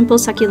Seashore's Simple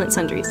Succulent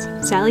Sundries.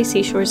 Sally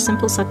Seashore's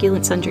Simple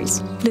Succulent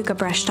Sundries. Luka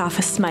brushed off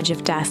a smudge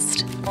of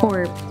dust.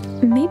 Or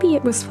maybe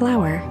it was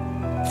flour.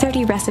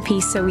 30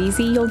 recipes so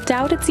easy you'll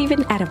doubt it's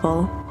even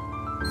edible.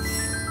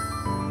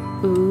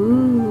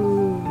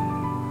 Ooh.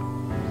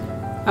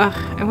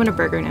 Ugh, I want a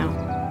burger now.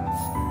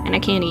 And I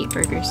can't eat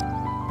burgers.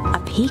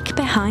 A peek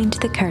behind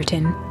the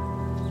curtain.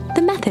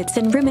 The methods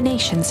and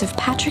ruminations of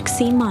Patrick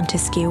C.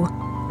 Montesquieu,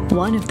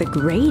 one of the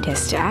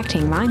greatest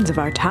acting minds of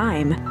our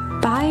time,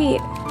 by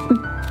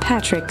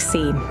Patrick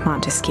C.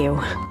 Montesquieu.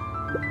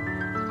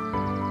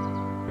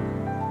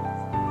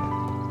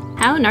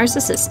 How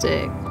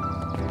narcissistic.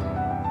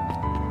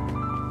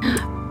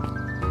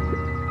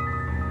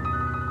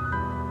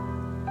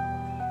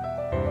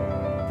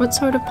 What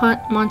sort of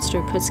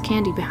monster puts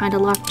candy behind a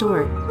locked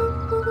door?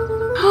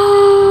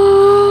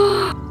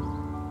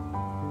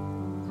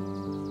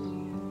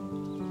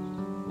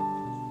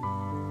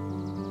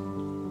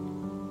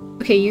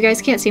 Okay, you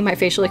guys can't see my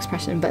facial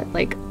expression, but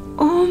like,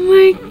 oh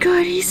my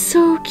god, he's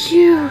so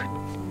cute!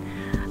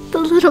 The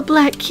little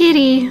black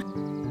kitty!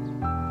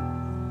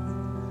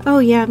 Oh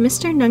yeah,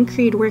 Mr.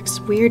 Nuncreed works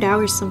weird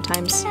hours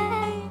sometimes.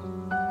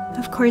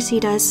 Of course he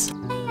does.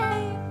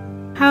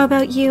 How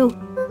about you?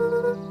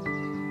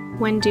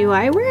 When do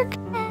I work?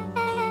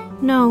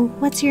 No,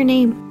 what's your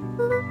name?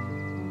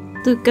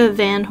 Luka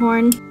Van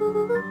Horn.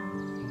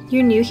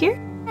 You're new here?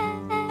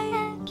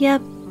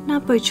 Yep,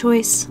 not by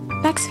choice.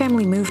 Beck's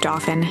family moved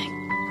often,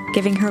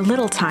 giving her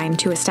little time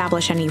to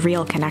establish any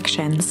real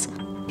connections.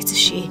 It's a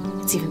she.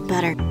 It's even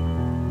better.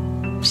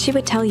 She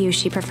would tell you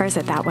she prefers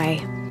it that way.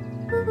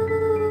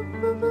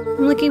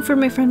 I'm looking for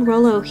my friend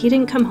Rollo. He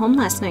didn't come home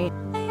last night.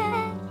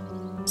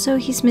 So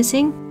he's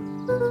missing?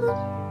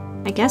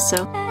 I guess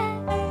so.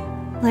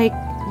 Like,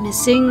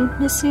 missing?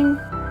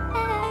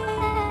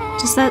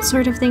 Does that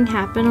sort of thing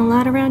happen a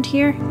lot around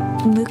here?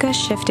 Luka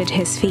shifted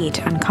his feet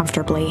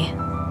uncomfortably.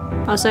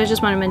 Also, I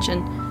just want to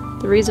mention,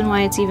 the reason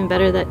why it's even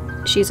better that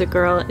she's a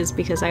girl is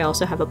because I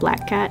also have a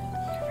black cat.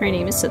 Her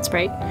name is Soot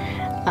Sprite,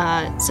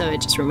 so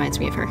it just reminds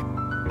me of her.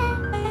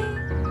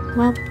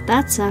 Well,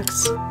 that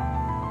sucks.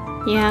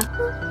 Yeah.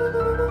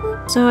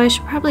 So I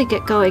should probably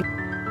get going.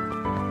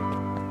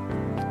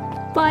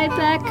 Bye,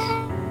 Beck.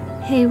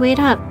 Hey, wait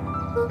up.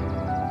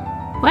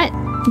 What?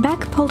 Beck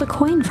pulled a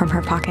coin from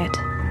her pocket.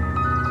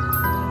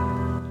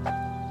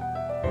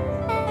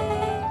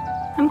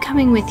 I'm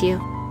coming with you.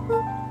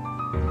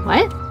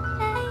 What?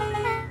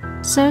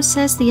 So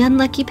says the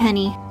unlucky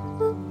penny.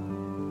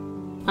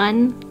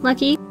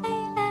 Unlucky?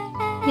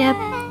 Yep.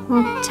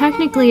 Well,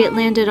 technically it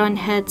landed on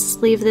heads.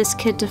 Leave this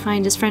kid to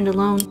find his friend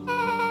alone.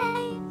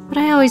 But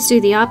I always do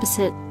the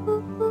opposite.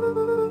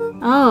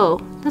 Oh,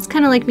 that's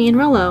kind of like me and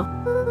Rollo.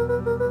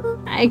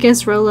 I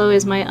guess Rollo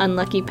is my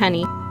unlucky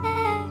penny.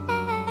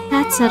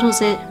 That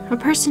settles it. A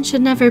person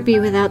should never be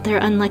without their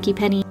unlucky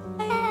penny.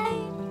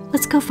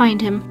 go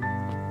find him.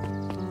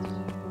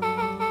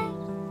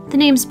 The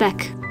name's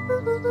Beck.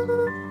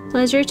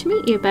 Pleasure to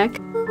meet you, Beck.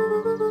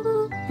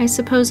 I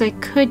suppose I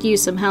could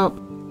use some help.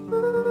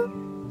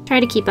 Try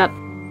to keep up.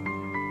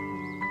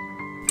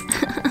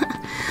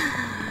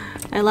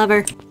 I love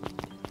her.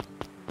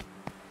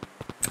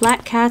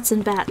 Black cats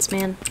and bats,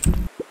 man.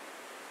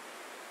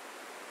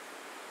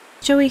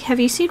 Joey, have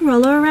you seen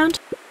Rollo around?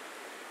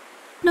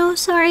 No,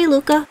 sorry,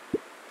 Luka.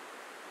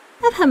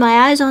 I've had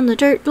my eyes on the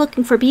dirt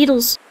looking for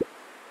beetles.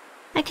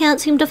 I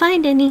can't seem to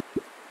find any.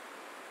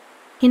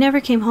 He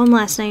never came home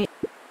last night.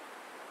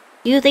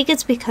 Do you think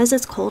it's because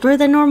it's colder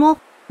than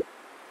normal?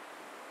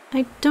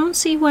 I don't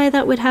see why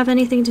that would have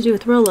anything to do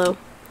with Rollo.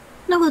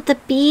 No, with the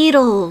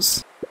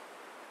beetles.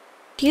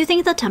 Do you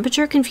think the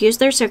temperature confused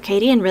their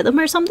circadian rhythm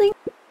or something?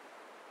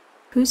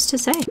 Who's to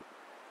say?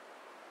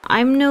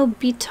 I'm no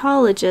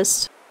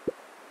beetologist.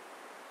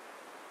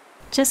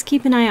 Just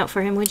keep an eye out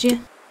for him, would you?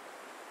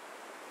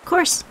 Of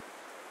course.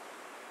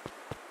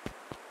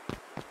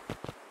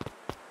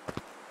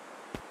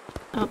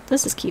 Oh,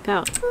 this is keep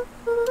out.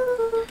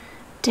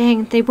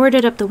 Dang, they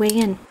boarded up the way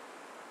in.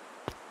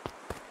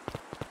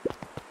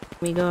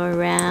 We go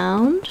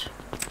around.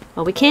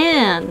 Well, we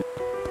can.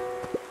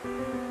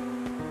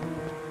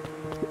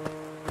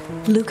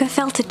 Luka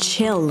felt a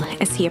chill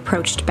as he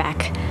approached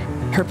Beck.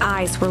 Her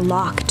eyes were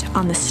locked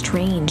on the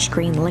strange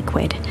green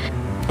liquid.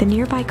 The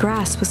nearby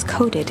grass was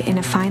coated in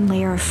a fine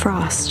layer of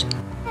frost.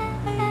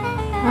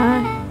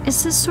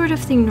 Is this sort of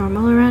thing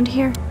normal around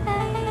here?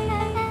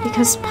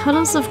 Because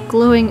puddles of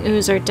glowing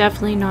ooze are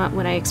definitely not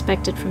what I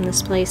expected from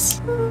this place.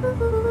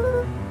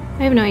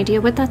 I have no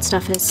idea what that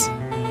stuff is.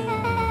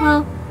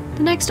 Well,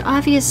 the next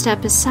obvious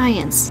step is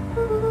science.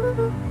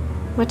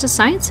 What does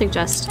science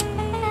suggest?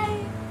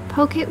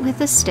 Poke it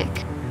with a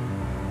stick.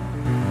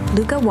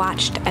 Luka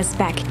watched as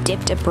Beck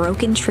dipped a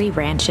broken tree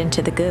branch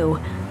into the goo.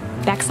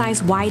 Beck's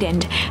eyes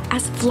widened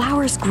as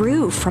flowers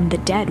grew from the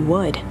dead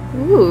wood.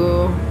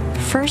 Ooh.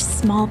 First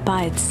small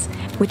buds,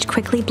 which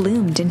quickly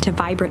bloomed into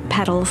vibrant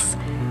petals.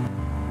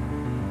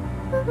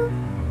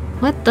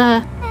 What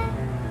the?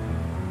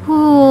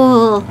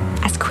 Cool.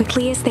 As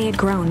quickly as they had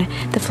grown,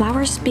 the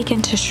flowers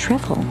began to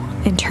shrivel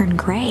and turn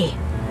gray.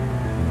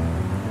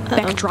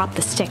 Beck dropped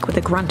the stick with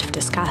a grunt of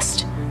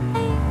disgust.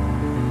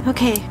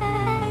 Okay.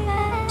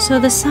 So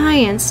the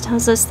science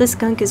tells us this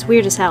gunk is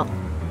weird as hell.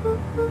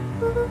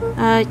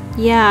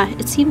 Yeah,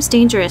 it seems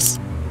dangerous.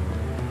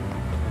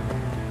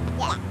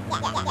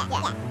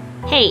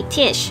 Hey,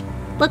 Tish,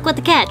 look what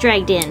the cat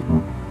dragged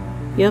in.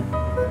 Yep.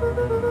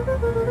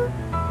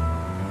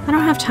 I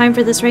don't have time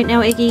for this right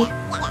now, Iggy.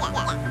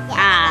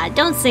 Ah,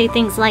 don't say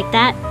things like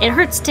that. It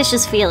hurts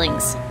Tish's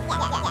feelings.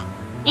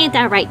 Ain't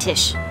that right,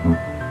 Tish?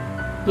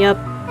 Yep.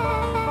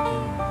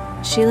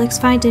 She looks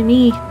fine to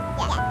me.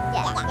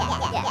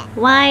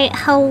 Why,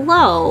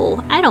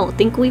 hello. I don't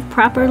think we've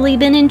properly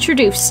been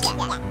introduced.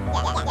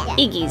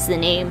 Iggy's the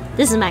name.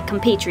 This is my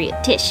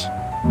compatriot, Tish.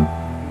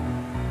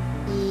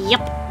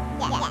 Yup.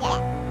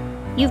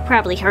 You've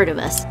probably heard of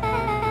us.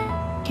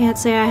 Can't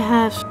say I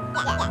have.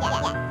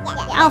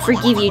 I'll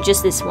forgive you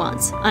just this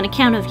once, on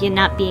account of you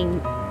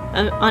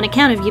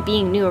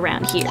being new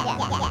around here.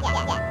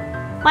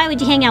 Why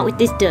would you hang out with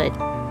this dud?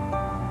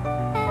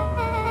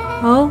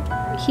 Oh,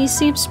 he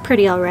seems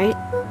pretty alright.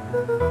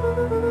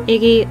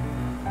 Iggy,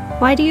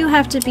 why do you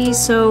have to be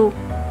so...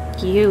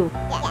 you?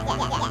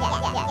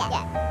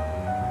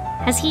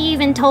 Has he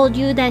even told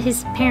you that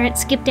his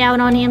parents skipped out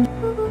on him?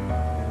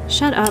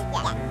 Shut up.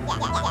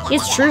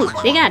 It's true.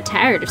 They got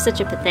tired of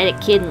such a pathetic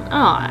kid and...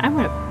 Oh, I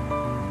wanna...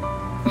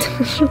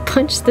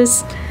 punch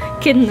this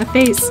kid in the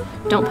face.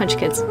 Don't punch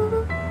kids.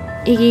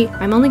 Iggy,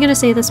 I'm only gonna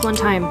say this one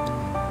time.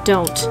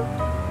 Don't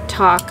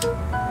talk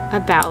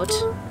about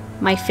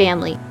my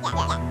family.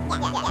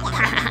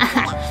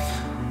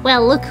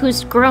 Well, look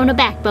who's grown a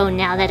backbone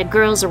now that a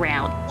girl's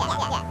around.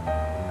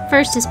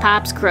 First his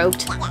pops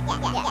croaked.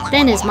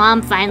 Then his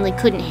mom finally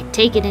couldn't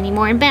take it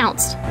anymore and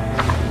bounced.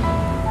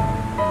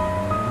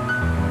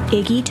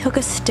 Iggy took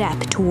a step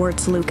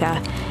towards Luka,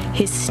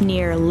 his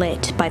sneer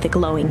lit by the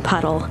glowing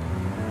puddle.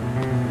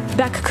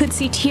 Beck could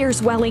see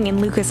tears welling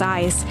in Luka's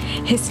eyes,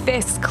 his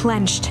fists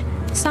clenched.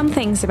 Some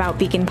things about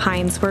Beacon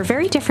Pines were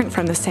very different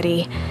from the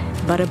city,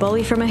 but a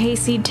bully from a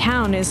hayseed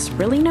town is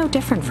really no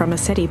different from a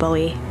city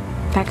bully.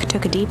 Beck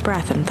took a deep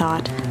breath and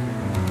thought.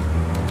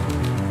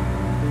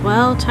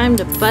 Well, time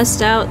to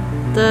bust out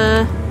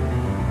the...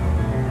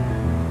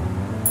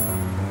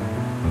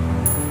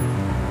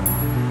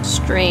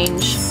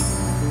 strange.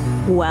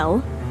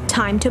 Well,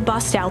 time to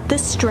bust out the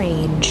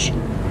strange.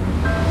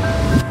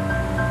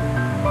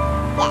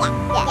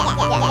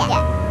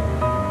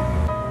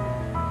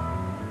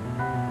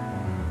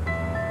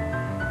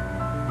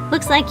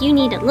 Looks like you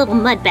need a little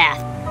mud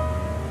bath.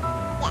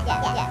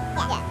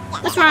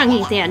 What's wrong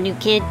with you, new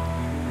kid?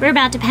 We're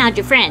about to pound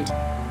your friend.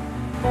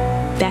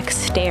 Beck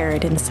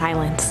stared in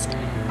silence,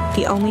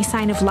 the only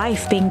sign of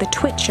life being the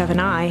twitch of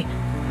an eye.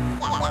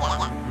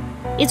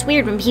 It's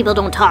weird when people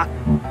don't talk.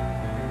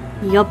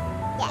 Yup.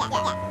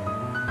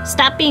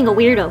 Stop being a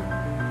weirdo.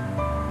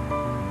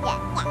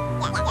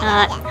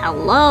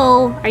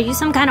 Hello? Are you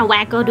some kind of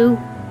wackadoo?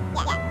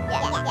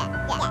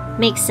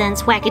 Makes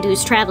sense,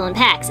 wackadoos travel in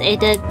packs,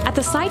 At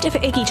the sight of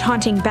Iggy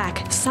taunting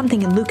back,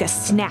 something in Luka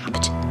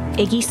snapped.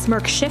 Iggy's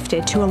smirk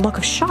shifted to a look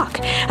of shock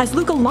as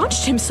Luka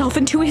launched himself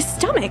into his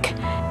stomach.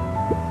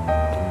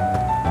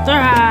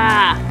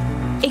 Ah!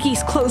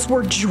 Iggy's clothes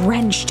were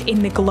drenched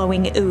in the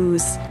glowing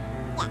ooze.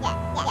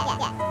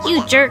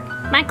 You jerk!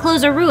 My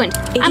clothes are ruined.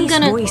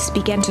 Iggy's voice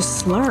began to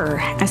slur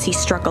as he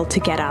struggled to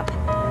get up.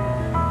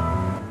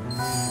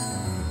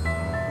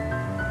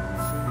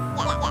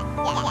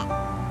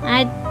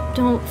 I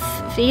don't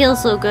feel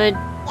so good.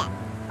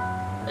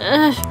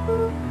 Ugh.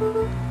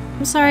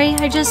 I'm sorry,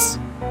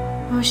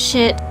 Oh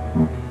shit.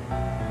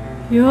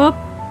 Yup.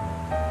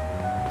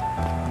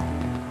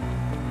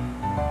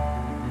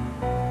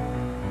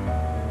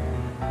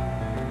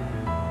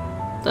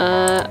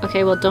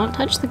 Okay, well, don't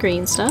touch the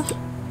green stuff.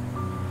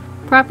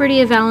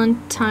 Property of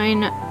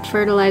Valentine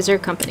Fertilizer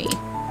Company.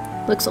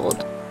 Looks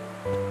old.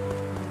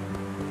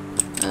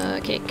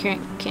 Okay,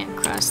 can't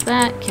cross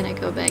that. Can I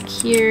go back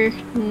here?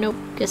 Nope,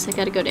 guess I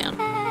gotta go down.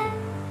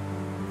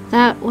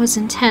 That was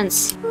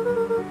intense.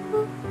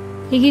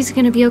 Iggy's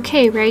gonna be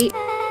okay, right?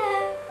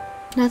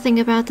 Nothing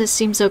about this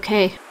seems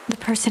okay. The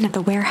person at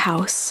the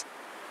warehouse.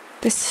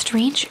 This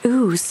strange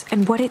ooze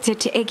and what it did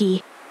to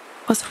Iggy.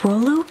 Was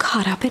Rollo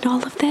caught up in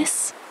all of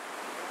this?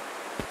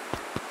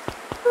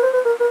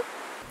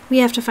 We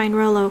have to find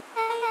Rollo.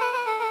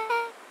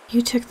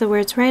 You took the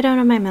words right out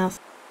of my mouth.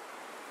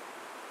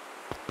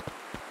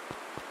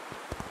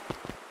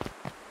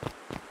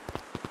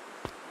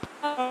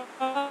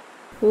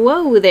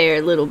 Whoa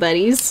there, little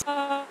buddies.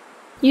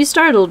 You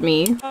startled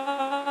me.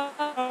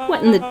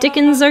 What in the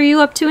dickens are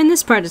you up to in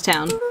this part of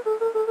town?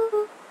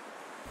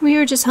 We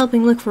were just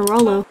helping look for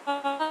Rollo.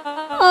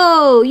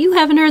 Oh, you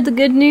haven't heard the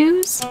good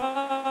news?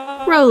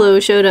 Rollo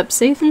showed up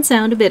safe and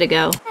sound a bit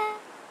ago.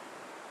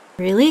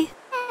 Really?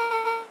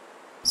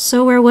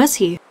 So where was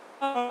he?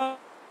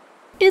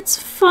 It's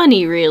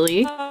funny,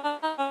 really.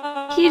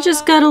 He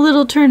just got a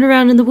little turned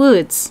around in the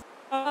woods.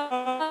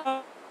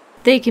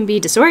 They can be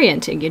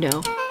disorienting, you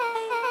know.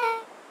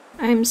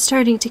 I'm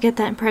starting to get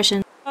that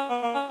impression.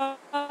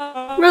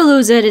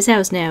 Rollo's at his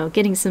house now,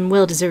 getting some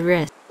well-deserved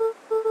rest.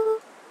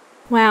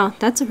 Wow,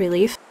 that's a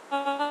relief.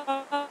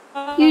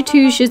 You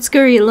two should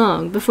scurry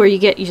along before you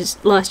get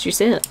lost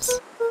yourselves.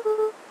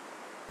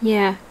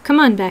 Yeah, come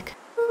on, Beck.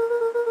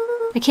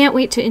 I can't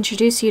wait to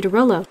introduce you to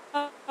Rollo.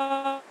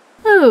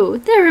 Oh,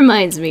 that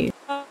reminds me.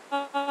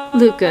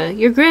 Luka,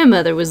 your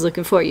grandmother was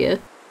looking for you.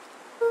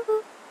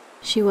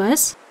 She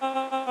was?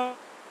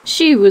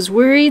 She was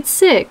worried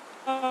sick.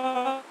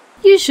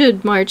 You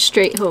should march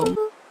straight home.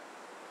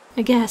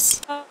 I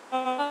guess.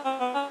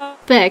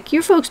 Beck,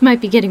 your folks might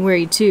be getting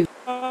worried too.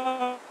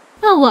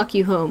 I'll walk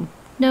you home.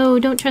 No,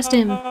 don't trust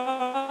him.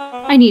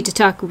 I need to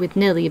talk with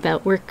Nellie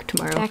about work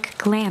tomorrow. Beck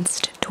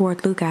glanced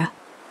toward Luka.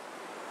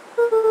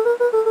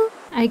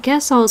 I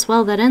guess all's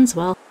well that ends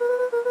well.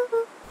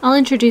 I'll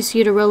introduce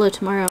you to Rollo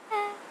tomorrow.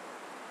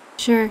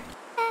 Sure.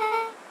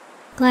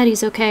 Glad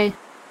he's okay.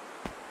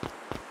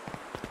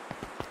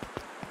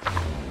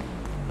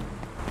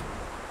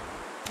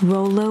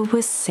 Rollo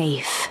was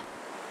safe.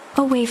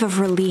 A wave of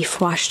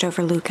relief washed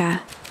over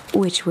Luka,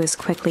 which was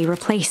quickly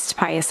replaced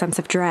by a sense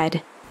of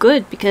dread.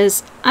 Good,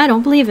 because I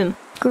don't believe him.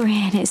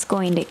 Gran is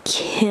going to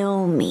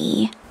kill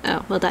me.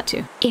 Oh, well, that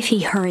too. If he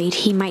hurried,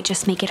 he might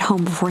just make it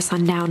home before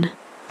sundown.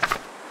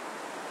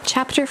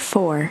 Chapter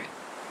 4.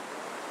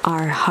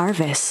 Our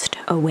harvest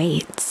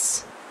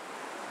awaits.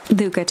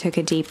 Luka took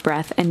a deep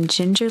breath and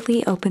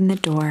gingerly opened the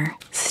door,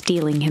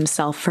 steeling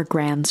himself for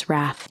Gran's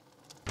wrath.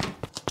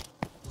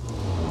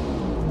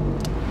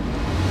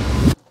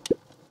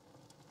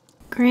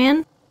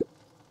 Gran?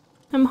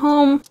 I'm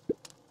home.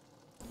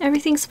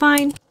 Everything's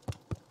fine.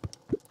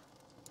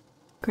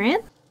 Gran?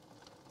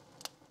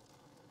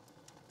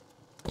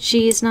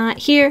 She's not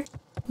here.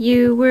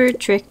 You were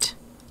tricked.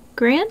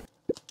 Gran?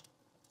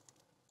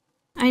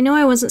 I know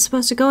I wasn't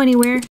supposed to go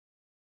anywhere.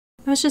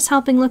 I was just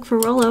helping look for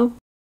Rollo.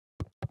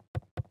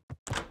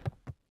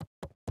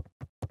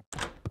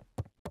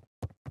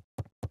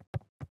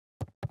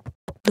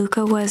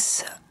 Luka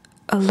was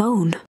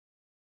alone.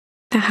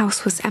 The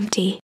house was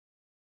empty.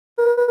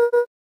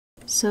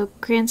 So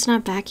Gran's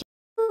not back yet.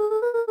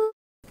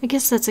 I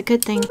guess that's a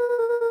good thing.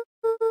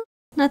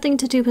 Nothing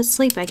to do but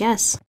sleep, I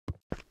guess.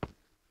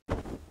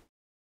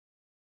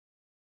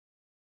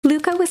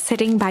 Luka was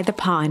sitting by the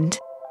pond,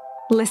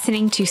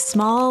 listening to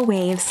small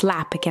waves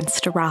lap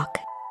against a rock.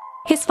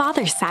 His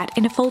father sat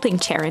in a folding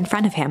chair in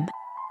front of him.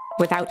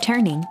 Without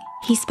turning,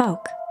 he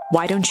spoke.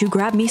 "Why don't you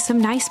grab me some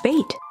nice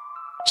bait?"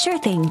 "Sure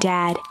thing,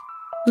 Dad."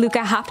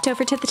 Luka hopped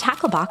over to the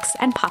tackle box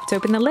and popped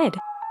open the lid.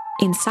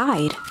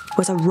 Inside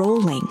was a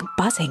rolling,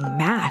 buzzing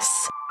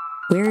mass.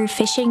 "We're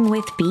fishing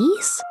with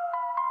bees?"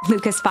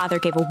 Luka's father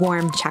gave a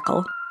warm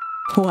chuckle.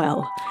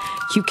 "Well,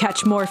 you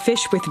catch more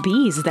fish with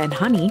bees than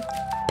honey.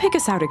 Pick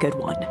us out a good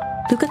one."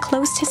 Luka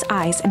closed his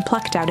eyes and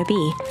plucked out a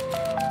bee.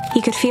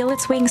 He could feel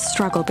its wings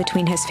struggle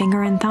between his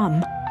finger and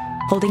thumb.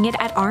 Holding it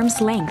at arm's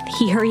length,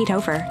 he hurried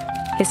over.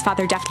 His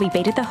father deftly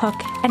baited the hook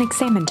and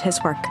examined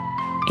his work.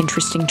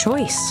 Interesting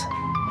choice.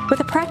 With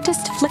a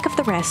practiced flick of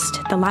the wrist,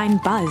 the line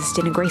buzzed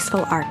in a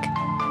graceful arc.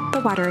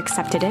 The water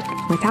accepted it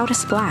without a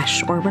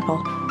splash or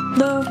ripple.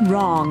 The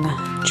wrong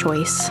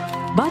choice.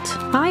 But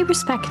I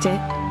respect it.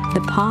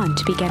 The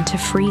pond began to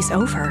freeze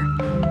over.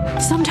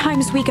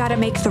 Sometimes we gotta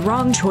make the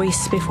wrong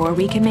choice before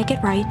we can make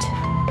it right.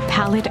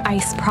 Pallid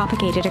ice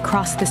propagated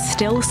across the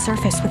still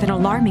surface with an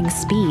alarming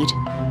speed.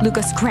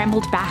 Luka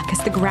scrambled back as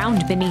the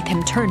ground beneath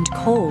him turned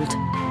cold.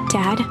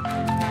 Dad,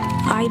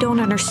 I don't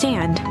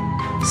understand.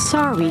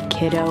 Sorry,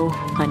 kiddo.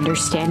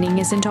 Understanding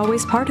isn't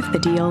always part of the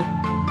deal.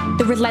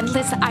 The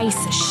relentless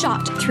ice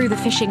shot through the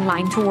fishing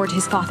line toward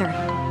his father.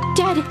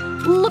 Dad,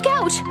 look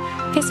out!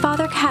 His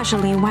father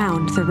casually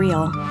wound the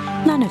reel.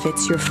 None of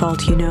it's your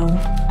fault, you know.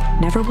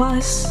 Never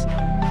was.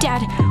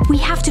 Dad, we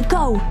have to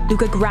go!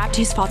 Luka grabbed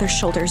his father's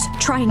shoulders,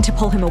 trying to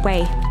pull him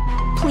away.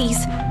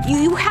 Please,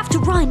 you have to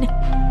run!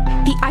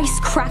 The ice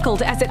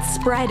crackled as it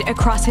spread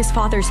across his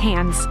father's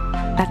hands.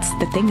 That's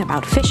the thing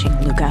about fishing,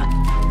 Luka.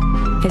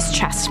 His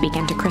chest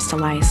began to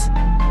crystallize.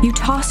 You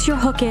toss your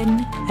hook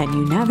in, and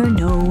you never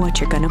know what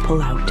you're gonna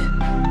pull out.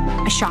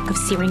 A shock of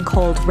searing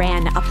cold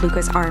ran up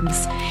Luka's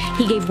arms.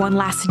 He gave one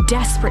last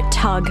desperate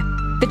tug.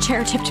 The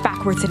chair tipped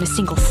backwards in a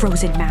single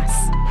frozen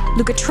mass.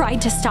 Luka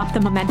tried to stop the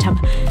momentum,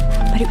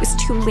 but it was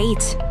too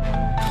late.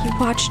 He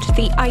watched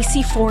the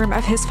icy form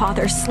of his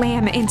father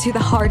slam into the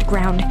hard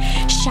ground,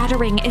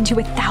 shattering into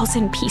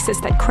 1,000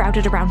 pieces that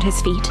crowded around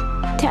his feet.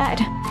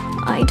 Dad,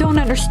 I don't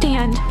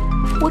understand.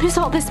 What does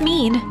all this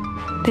mean?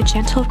 The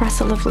gentle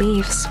rustle of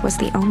leaves was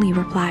the only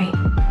reply.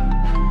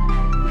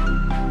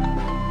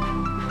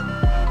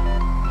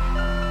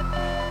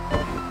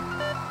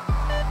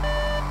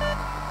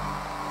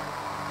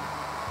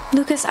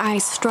 Luka's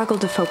eyes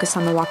struggled to focus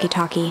on the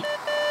walkie-talkie.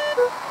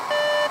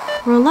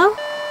 Rollo?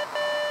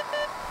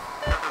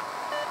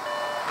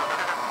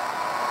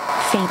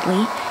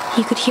 Faintly,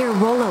 he could hear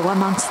Rollo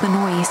amongst the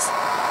noise.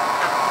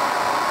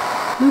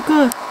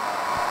 Luka?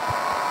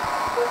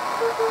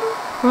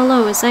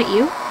 Rollo, is that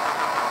you?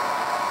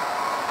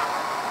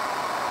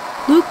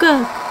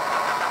 Luka!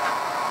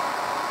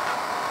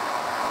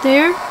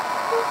 There?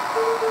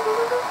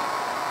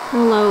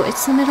 Rollo,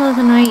 it's the middle of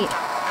the night.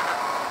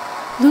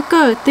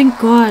 Luka, thank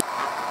God.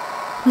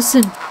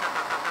 Listen,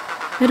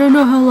 I don't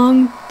know how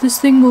long this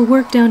thing will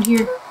work down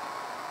here.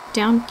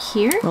 Down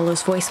here?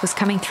 Rollo's voice was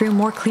coming through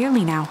more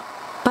clearly now,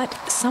 but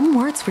some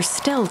words were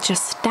still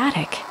just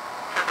static.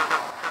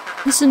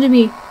 Listen to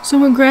me.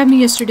 Someone grabbed me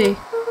yesterday.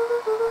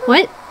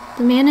 What?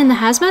 The man in the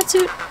hazmat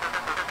suit?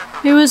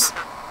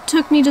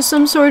 Took me to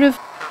some sort of...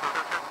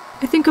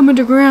 I think I'm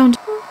underground.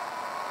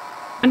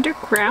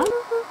 Underground?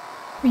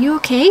 Are you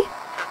okay?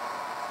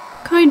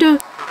 Kinda.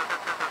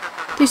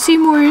 They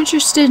seem more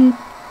interested in...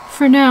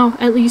 for now,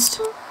 at least.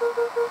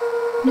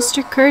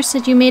 Mr. Kerr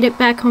said you made it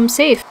back home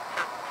safe.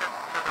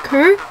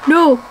 Kerr?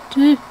 No.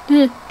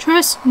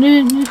 Trust.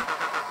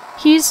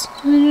 He's...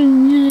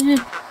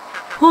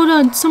 Hold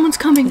on, someone's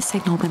coming. The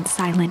signal went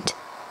silent.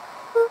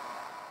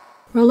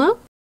 Rollo?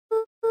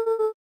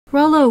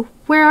 Rollo,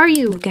 where are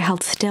you? Luka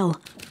held still,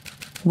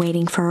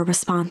 waiting for a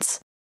response,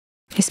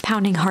 his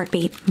pounding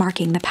heartbeat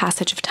marking the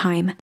passage of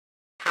time.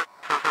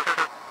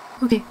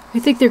 Okay, I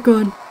think they're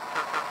gone.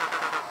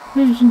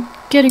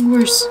 Getting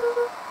worse.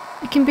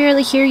 I can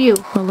barely hear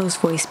you. Rollo's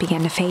voice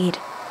began to fade.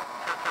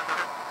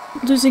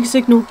 Losing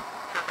signal.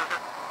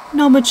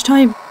 Not much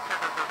time.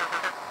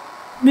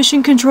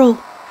 Mission control.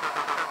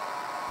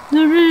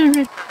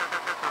 You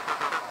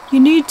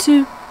need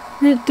to...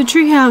 The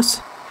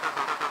treehouse.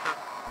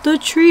 The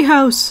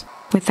treehouse.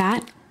 With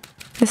that,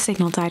 the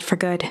signal died for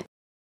good.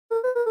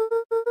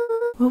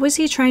 What was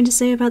he trying to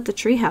say about the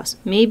treehouse?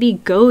 Maybe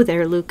go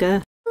there,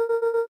 Luka.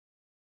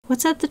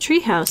 What's at the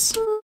treehouse?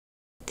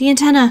 The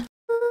antenna.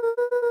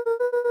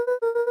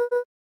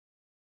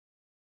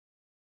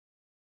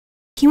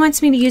 He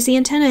wants me to use the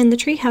antenna in the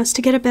treehouse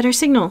to get a better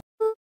signal.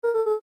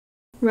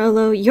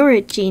 Rollo, you're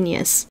a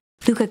genius.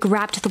 Luka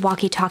grabbed the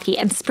walkie-talkie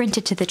and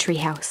sprinted to the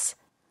treehouse.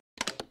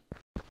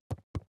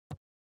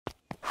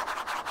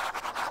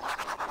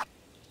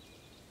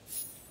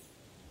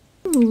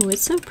 Ooh,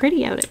 it's so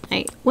pretty out at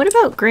night. What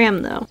about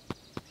Graham, though?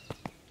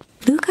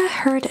 Luka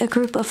heard a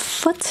group of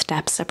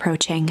footsteps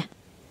approaching.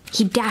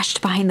 He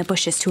dashed behind the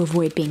bushes to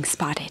avoid being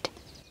spotted.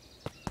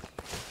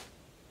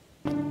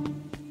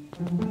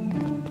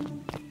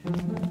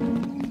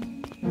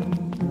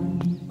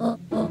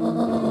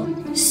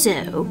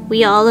 So,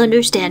 we all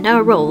understand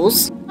our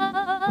roles.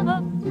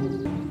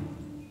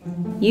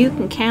 You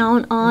can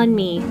count on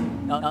me.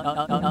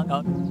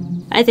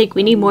 I think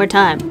we need more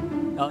time.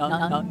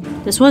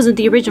 This wasn't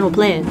the original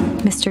plan.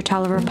 Mr.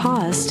 Tolliver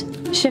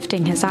paused,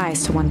 shifting his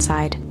eyes to one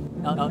side.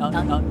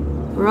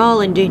 We're all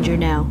in danger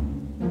now.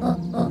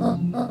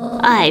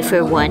 I,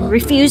 for one,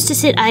 refuse to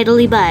sit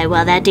idly by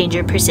while that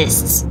danger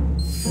persists.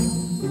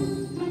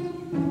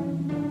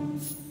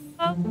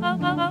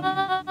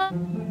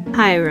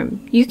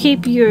 Hiram, you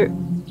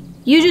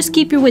just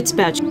keep your wits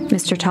about you.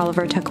 Mr.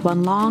 Tolliver took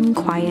one long,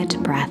 quiet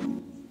breath.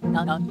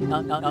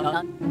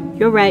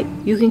 You're right,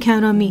 you can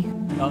count on me.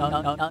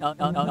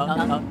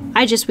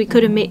 I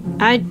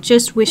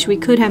just wish we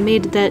could have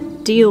made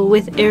that deal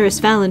with Eris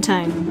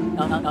Valentine.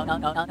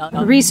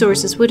 The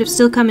resources would have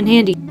still come in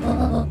handy.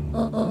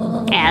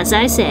 As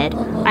I said,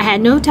 I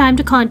had no time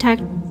to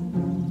contact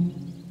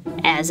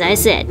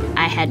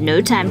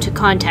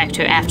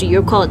her after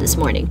your call this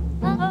morning.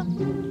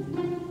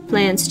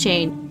 Plans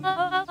change.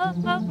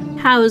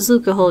 How is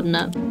Luka holding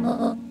up?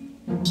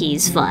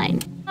 He's fine.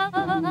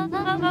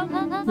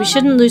 We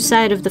shouldn't lose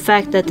sight of the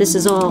fact that this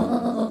is all...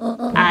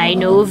 I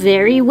know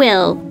very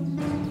well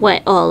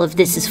what all of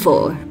this is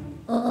for.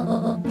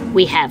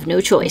 We have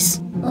no choice.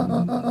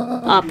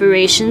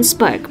 Operation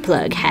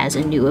Sparkplug has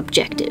a new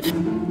objective.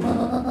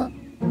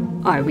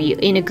 Are we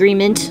in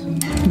agreement?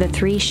 The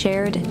three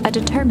shared a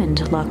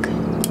determined look.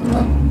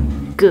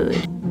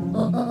 Good.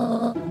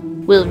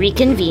 We'll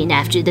reconvene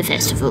after the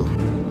festival.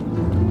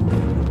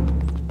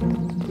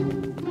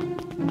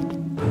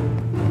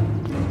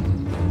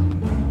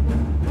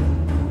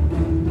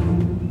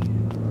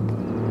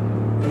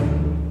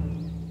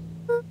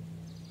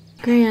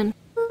 Gran,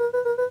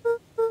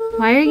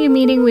 why are you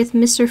meeting with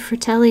Mr.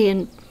 Fratelli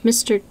and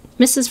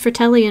Mrs.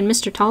 Fratelli and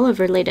Mr.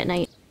 Tolliver late at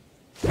night?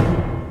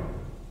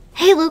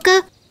 Hey,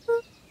 Luka!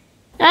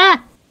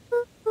 Ah!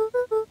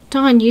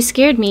 Dawn, you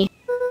scared me.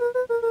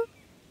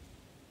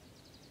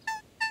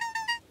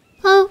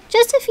 Oh,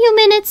 just a few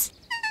minutes.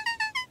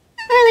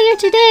 Earlier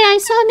today, I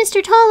saw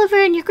Mr.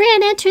 Tolliver and your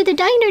Gran enter the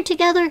diner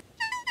together.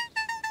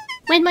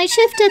 When my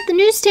shift at the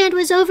newsstand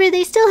was over,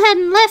 they still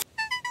hadn't left.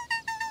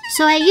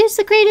 So I used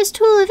the greatest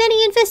tool of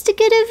any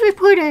investigative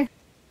reporter.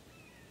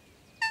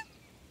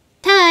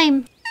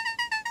 Time.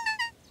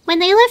 When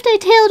they left, I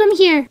tailed them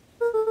here.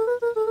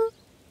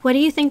 What do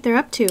you think they're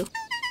up to?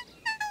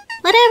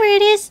 Whatever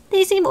it is,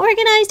 they seem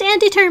organized and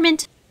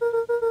determined.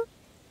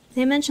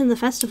 They mentioned the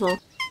festival.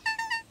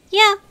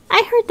 Yeah,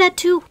 I heard that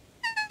too.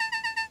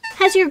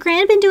 Has your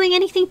Gran been doing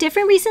anything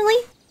different recently?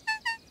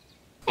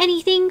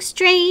 Anything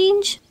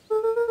strange?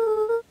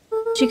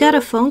 She got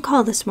a phone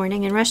call this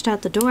morning and rushed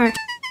out the door.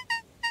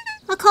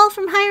 A call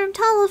from Hiram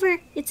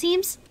Tolliver, it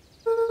seems.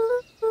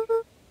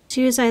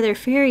 She was either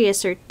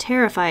furious or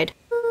terrified.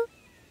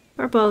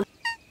 Or both.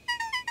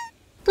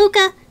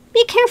 Luka,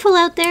 be careful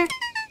out there.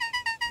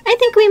 I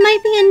think we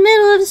might be in the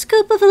middle of the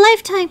scoop of a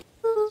lifetime.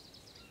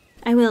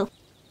 I will.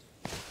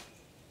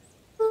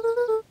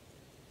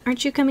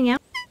 Aren't you coming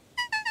out?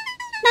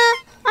 Nah,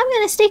 I'm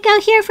gonna stick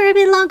out here for a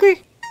bit longer.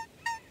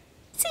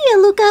 See ya,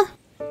 Luka.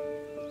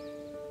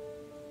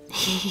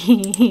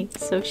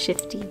 So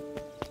shifty.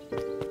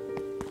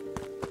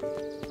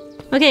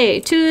 Okay,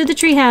 to the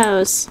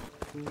treehouse.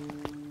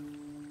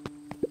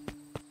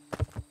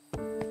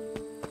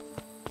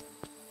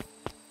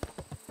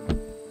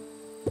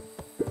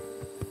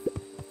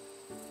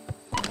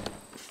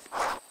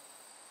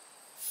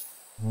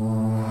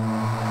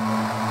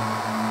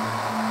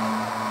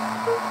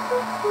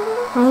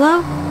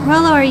 Rollo?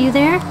 Rollo, are you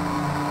there?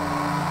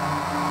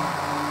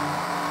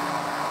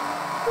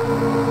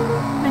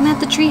 I'm at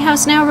the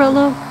treehouse now,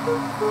 Rollo.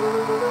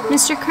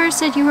 Mr. Kerr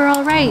said you were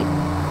all right.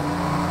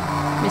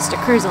 Mr.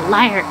 Kerr's a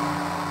liar.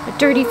 A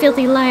dirty,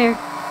 filthy liar.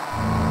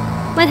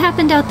 What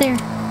happened out there?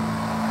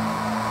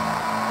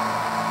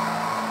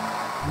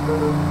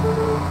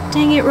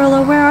 Dang it,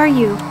 Rollo, where are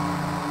you?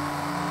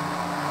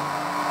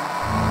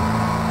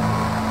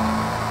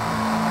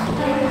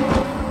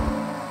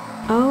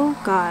 Oh,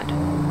 God.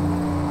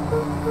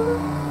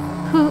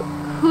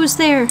 Who's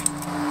there?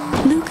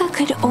 Luka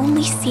could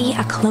only see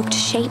a cloaked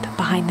shape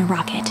behind the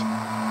rocket.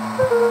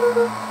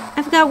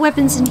 I've got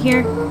weapons in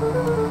here,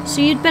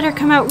 so you'd better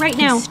come out right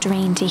now. He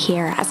strained to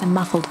hear as a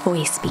muffled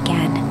voice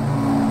began.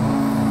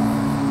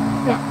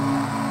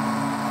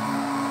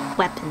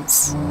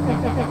 Weapons.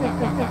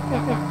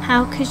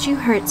 How could you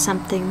hurt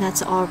something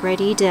that's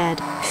already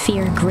dead?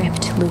 Fear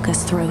gripped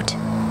Luka's throat.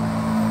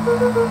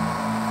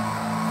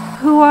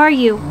 Who are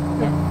you?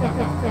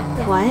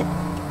 What?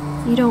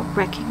 You don't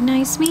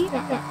recognize me?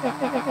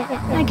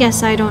 I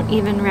guess I don't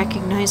even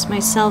recognize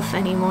myself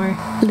anymore.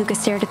 Luka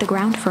stared at the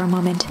ground for a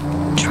moment,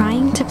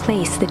 trying to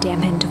place the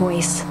dampened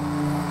voice.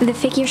 The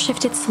figure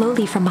shifted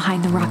slowly from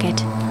behind the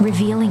rocket,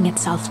 revealing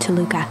itself to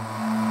Luka.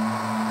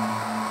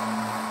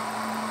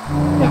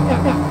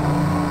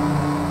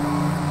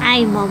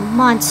 I'm a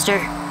monster.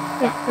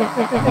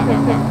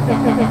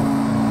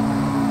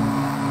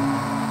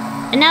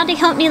 And now they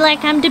help me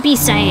like I'm the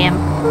beast I am.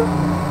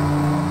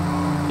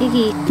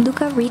 Iggy.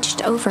 Luka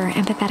reached over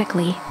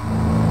empathetically.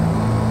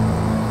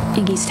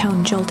 Iggy's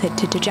tone jolted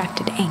to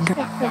dejected anger.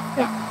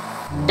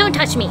 Don't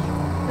touch me.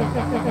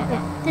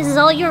 This is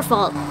all your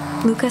fault.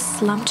 Luka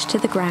slumped to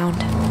the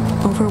ground,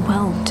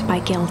 overwhelmed by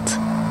guilt.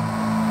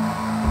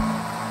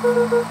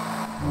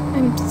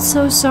 I'm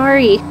so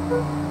sorry.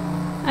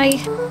 I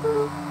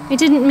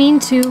didn't mean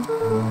to.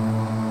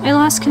 I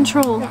lost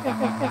control.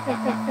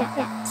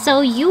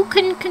 So you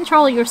couldn't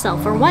control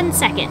yourself for 1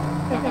 second.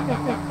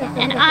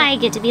 And I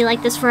get to be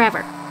like this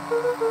forever.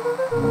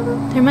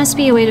 There must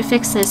be a way to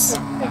fix this.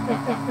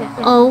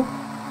 Oh,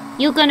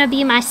 you gonna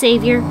be my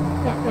savior?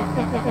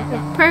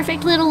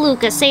 Perfect little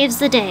Luka saves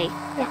the day.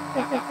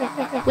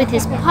 with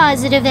his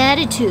positive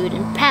attitude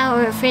and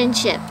power of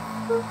friendship.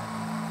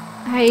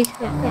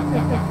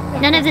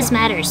 None of this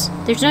matters.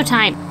 There's no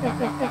time.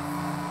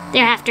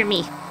 They're after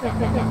me.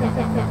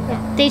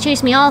 They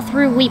chased me all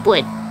through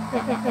Weepwood.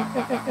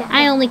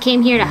 I only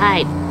came here to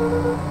hide.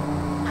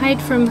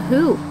 Hide from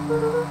who?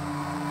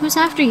 Who's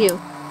after you?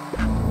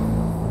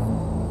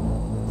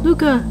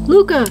 Luka!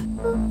 Luka!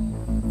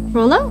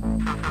 Rollo?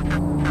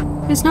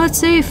 It's not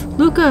safe!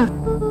 Luka!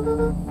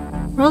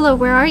 Rollo,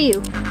 where are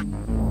you?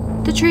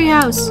 The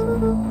treehouse!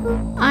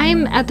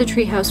 I'm at the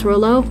treehouse,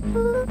 Rollo.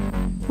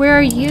 Where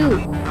are you?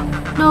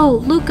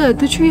 No, Luka,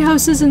 the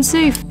treehouse isn't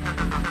safe.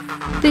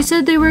 They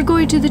said they were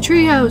going to the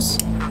treehouse.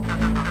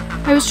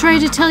 I was trying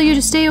to tell you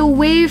to stay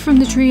away from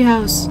the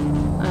treehouse.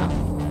 Oh.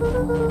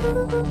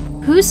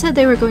 Who said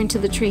they were going to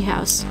the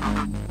treehouse?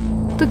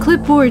 The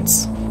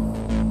clipboards.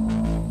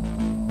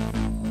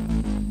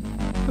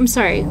 I'm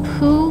sorry,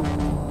 who?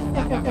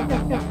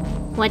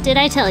 What did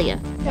I tell you?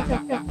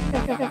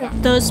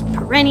 Those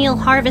perennial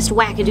harvest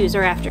wackadoos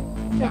are after.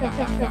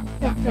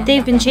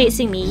 They've been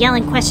chasing me,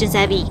 yelling questions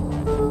at me.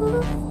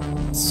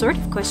 Sort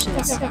of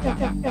questions.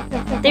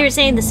 They were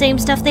saying the same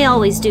stuff they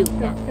always do.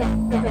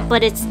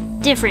 But it's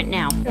different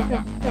now.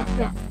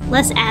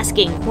 Less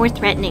asking, more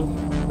threatening.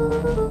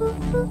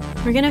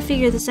 We're gonna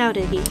figure this out,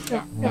 Iggy.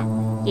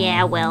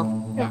 Yeah, well.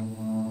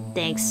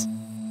 Thanks.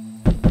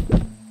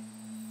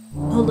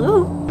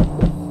 Hello?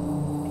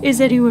 Is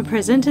anyone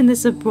present in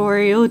this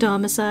arboreal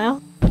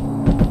domicile?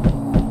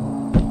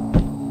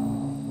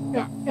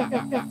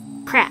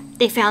 Crap,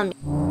 they found me.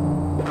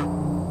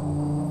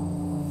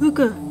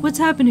 Luka, what's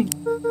happening?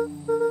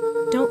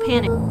 Don't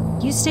panic.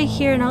 You stay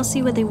here and I'll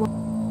see what they want.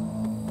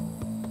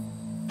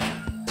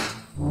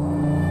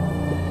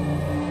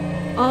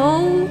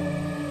 Oh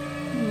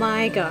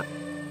my god.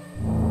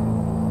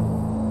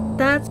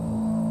 That's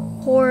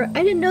poor.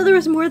 I didn't know there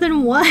was more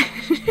than one.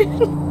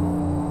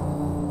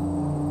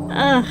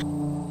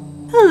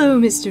 Hello,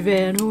 Mr.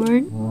 Van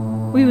Horn.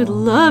 We would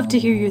love to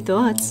hear your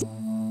thoughts.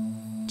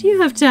 Do you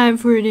have time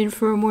for an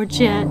informal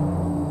chat?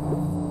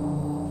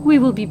 We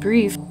will be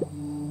brief.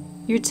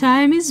 Your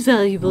time is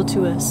valuable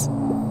to us.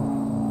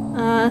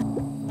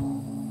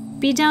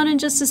 Be down in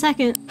just a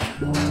second.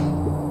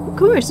 Of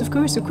course. You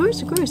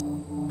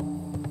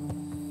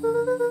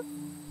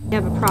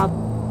have a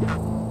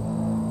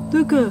problem.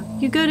 Luka,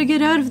 you gotta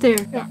get out of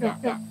there.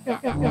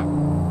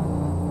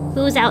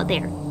 Who's out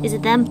there? Is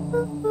it them?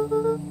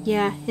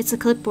 Yeah, it's the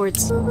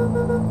clipboards.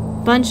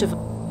 Bunch of them.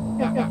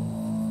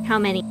 How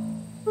many?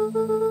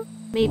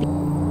 Maybe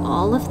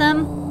all of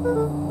them?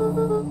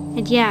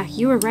 And yeah,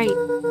 you were right.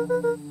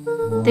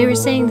 They were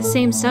saying the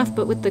same stuff,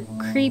 but with the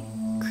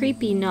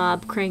creepy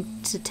knob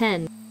cranked to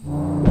 10.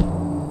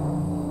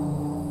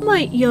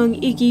 Might young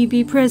Iggy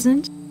be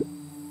present?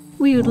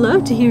 We would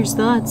love to hear his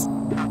thoughts.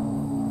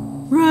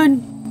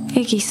 Run!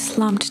 Iggy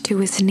slumped to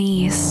his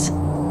knees. I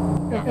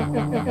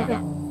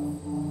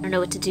don't know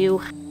what to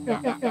do.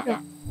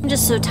 I'm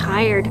just so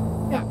tired.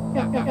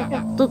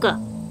 Luka,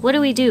 what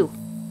do we do?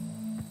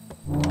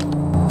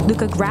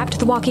 Luka grabbed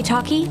the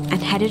walkie-talkie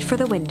and headed for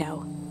the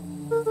window.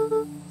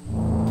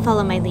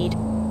 Follow my lead.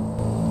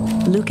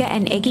 Luka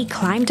and Iggy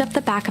climbed up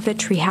the back of the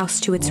treehouse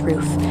to its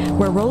roof,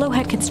 where Rollo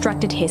had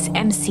constructed his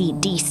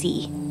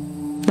MCDC,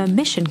 the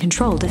Mission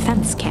Control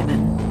Defense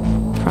Cannon.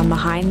 From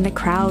behind the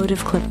crowd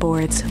of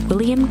clipboards,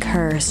 William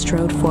Kerr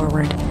strode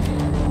forward,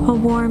 a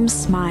warm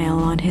smile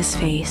on his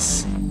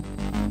face.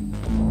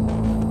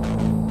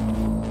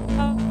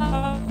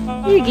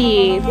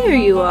 Iggy, there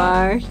you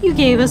are. You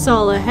gave us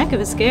all a heck of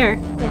a scare.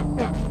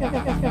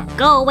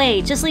 Go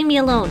away, just leave me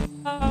alone.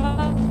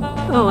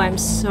 Oh, I'm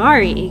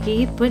sorry,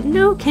 Iggy, but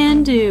no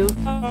can do.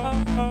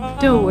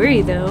 Don't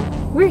worry, though.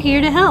 We're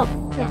here to help.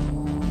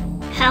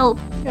 Help?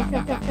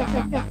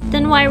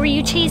 Then why were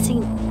you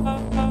chasing me?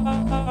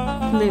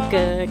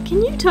 Luka,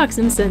 can you talk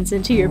some sense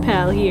into your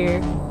pal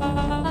here?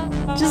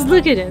 Just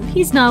look at him.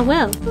 He's not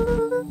well.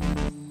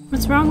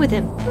 What's wrong with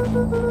him?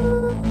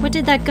 What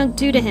did that gunk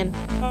do to him?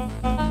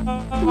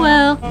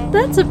 Well,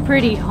 that's a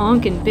pretty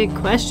honkin' big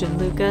question,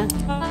 Luka.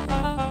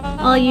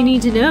 All you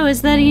need to know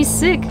is that he's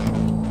sick.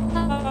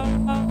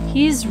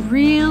 He's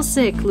real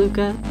sick,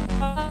 Luka.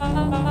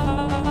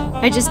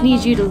 I just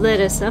need you to let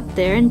us up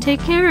there and take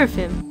care of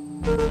him.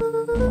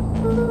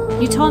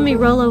 You told me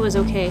Rollo was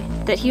okay,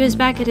 that he was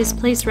back at his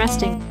place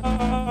resting.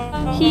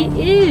 He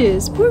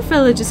is. Poor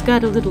fella just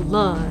got a little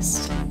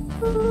lost.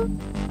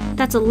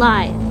 That's a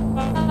lie.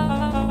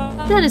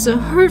 That is a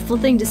hurtful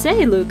thing to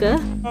say, Luka.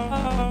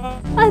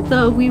 I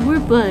thought we were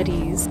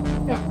buddies.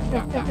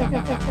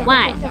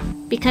 Why?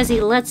 Because he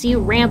lets you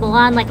ramble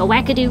on like a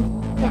wackadoo?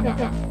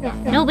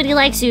 Nobody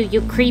likes you,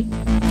 you creep.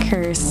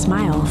 Kerr's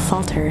smile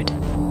faltered.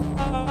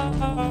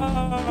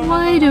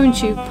 Why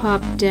don't you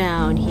pop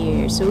down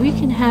here so we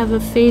can have a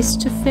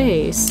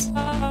face-to-face?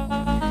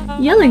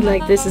 Yelling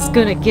like this is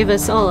gonna give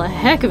us all a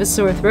heck of a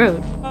sore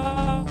throat.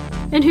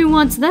 And who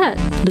wants that?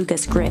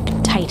 Luka's grip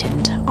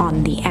tightened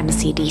on the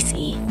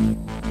MCDC.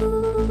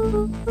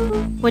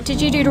 What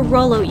did you do to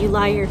Rollo, you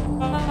liar?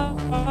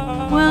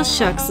 Well,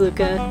 shucks,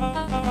 Luka.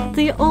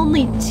 The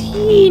only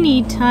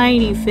teeny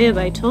tiny fib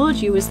I told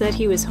you was that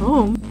he was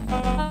home.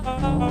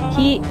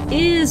 He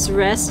is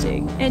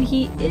resting, and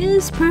he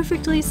is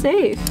perfectly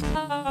safe.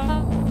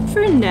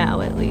 For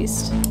now, at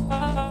least.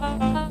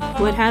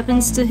 What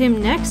happens to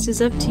him next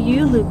is up to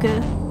you,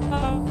 Luka.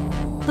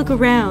 Look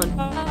around.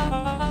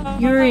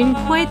 You're in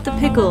quite the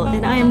pickle,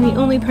 and I am the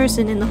only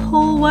person in the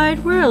whole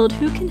wide world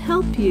who can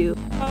help you.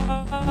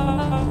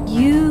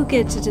 You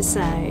get to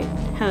decide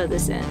how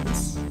this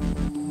ends.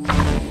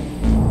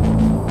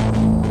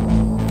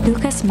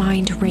 Luka's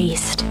mind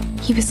raced.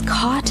 He was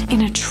caught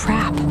in a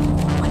trap.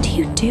 What do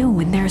you do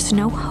when there's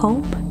no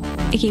hope?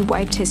 Iggy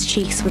wiped his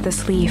cheeks with a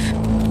sleeve.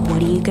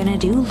 What are you gonna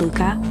do,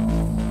 Luka?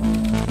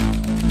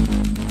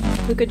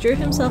 Luka drew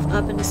himself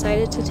up and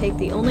decided to take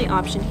the only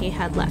option he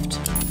had left.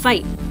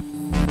 Fight!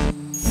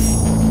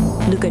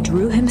 Luka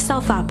drew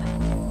himself up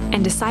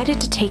and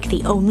decided to take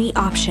the only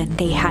option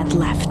they had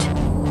left.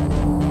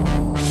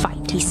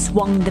 Fight! He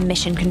swung the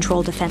mission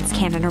control defense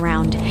cannon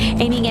around,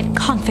 aiming it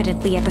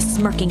confidently at the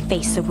smirking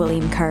face of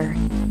William Kerr.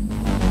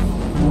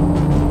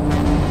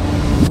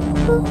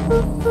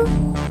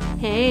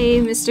 Hey,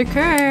 Mr.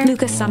 Kerr!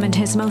 Luka summoned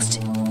his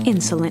most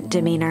insolent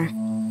demeanor.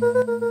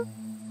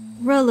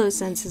 Rollo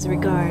sends his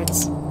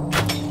regards.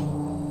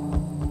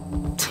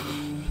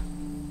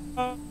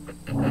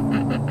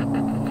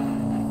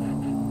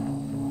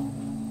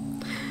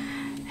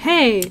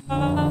 Hey!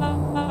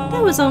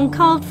 That was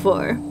uncalled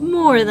for.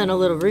 More than a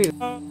little rude.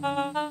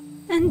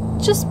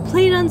 And just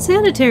plain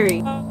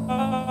unsanitary.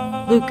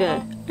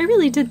 Luka, I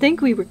really did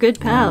think we were good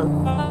pals.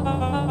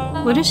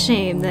 What a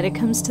shame that it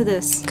comes to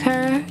this.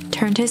 Kerr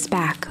turned his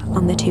back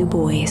on the two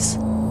boys.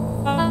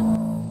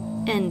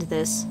 End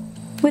this.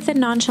 With a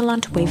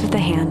nonchalant wave of the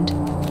hand,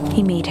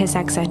 he made his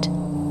exit.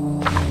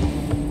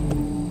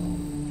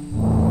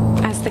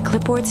 As the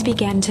clipboards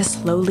began to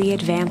slowly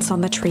advance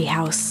on the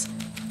treehouse,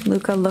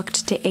 Luka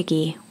looked to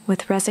Iggy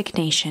with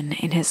resignation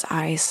in his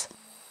eyes.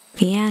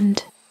 The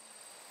end.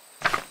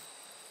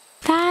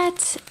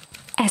 That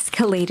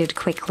escalated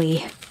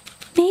quickly.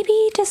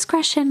 Maybe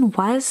discretion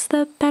was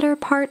the better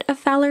part of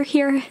valor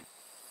here.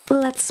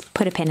 Let's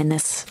put a pin in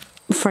this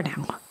for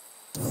now.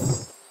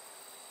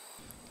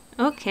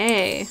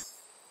 Okay.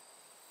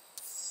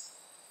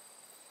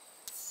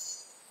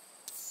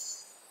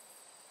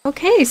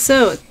 Okay,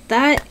 so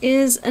that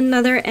is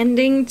another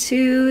ending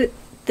to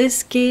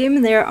this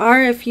game. There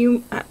are a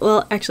few,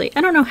 well, actually,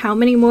 I don't know how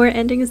many more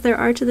endings there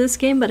are to this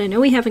game, but I know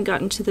we haven't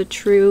gotten to the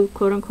true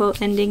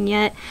quote-unquote ending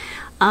yet.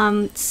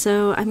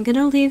 So I'm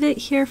gonna leave it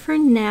here for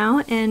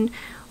now, and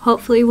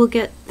hopefully we'll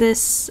get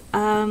this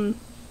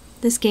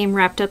this game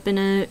wrapped up in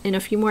a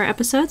few more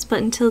episodes.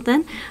 But until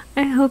then,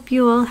 I hope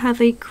you all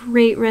have a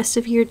great rest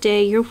of your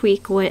day, your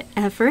week,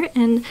 whatever,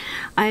 and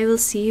I will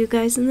see you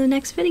guys in the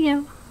next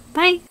video.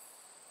 Bye!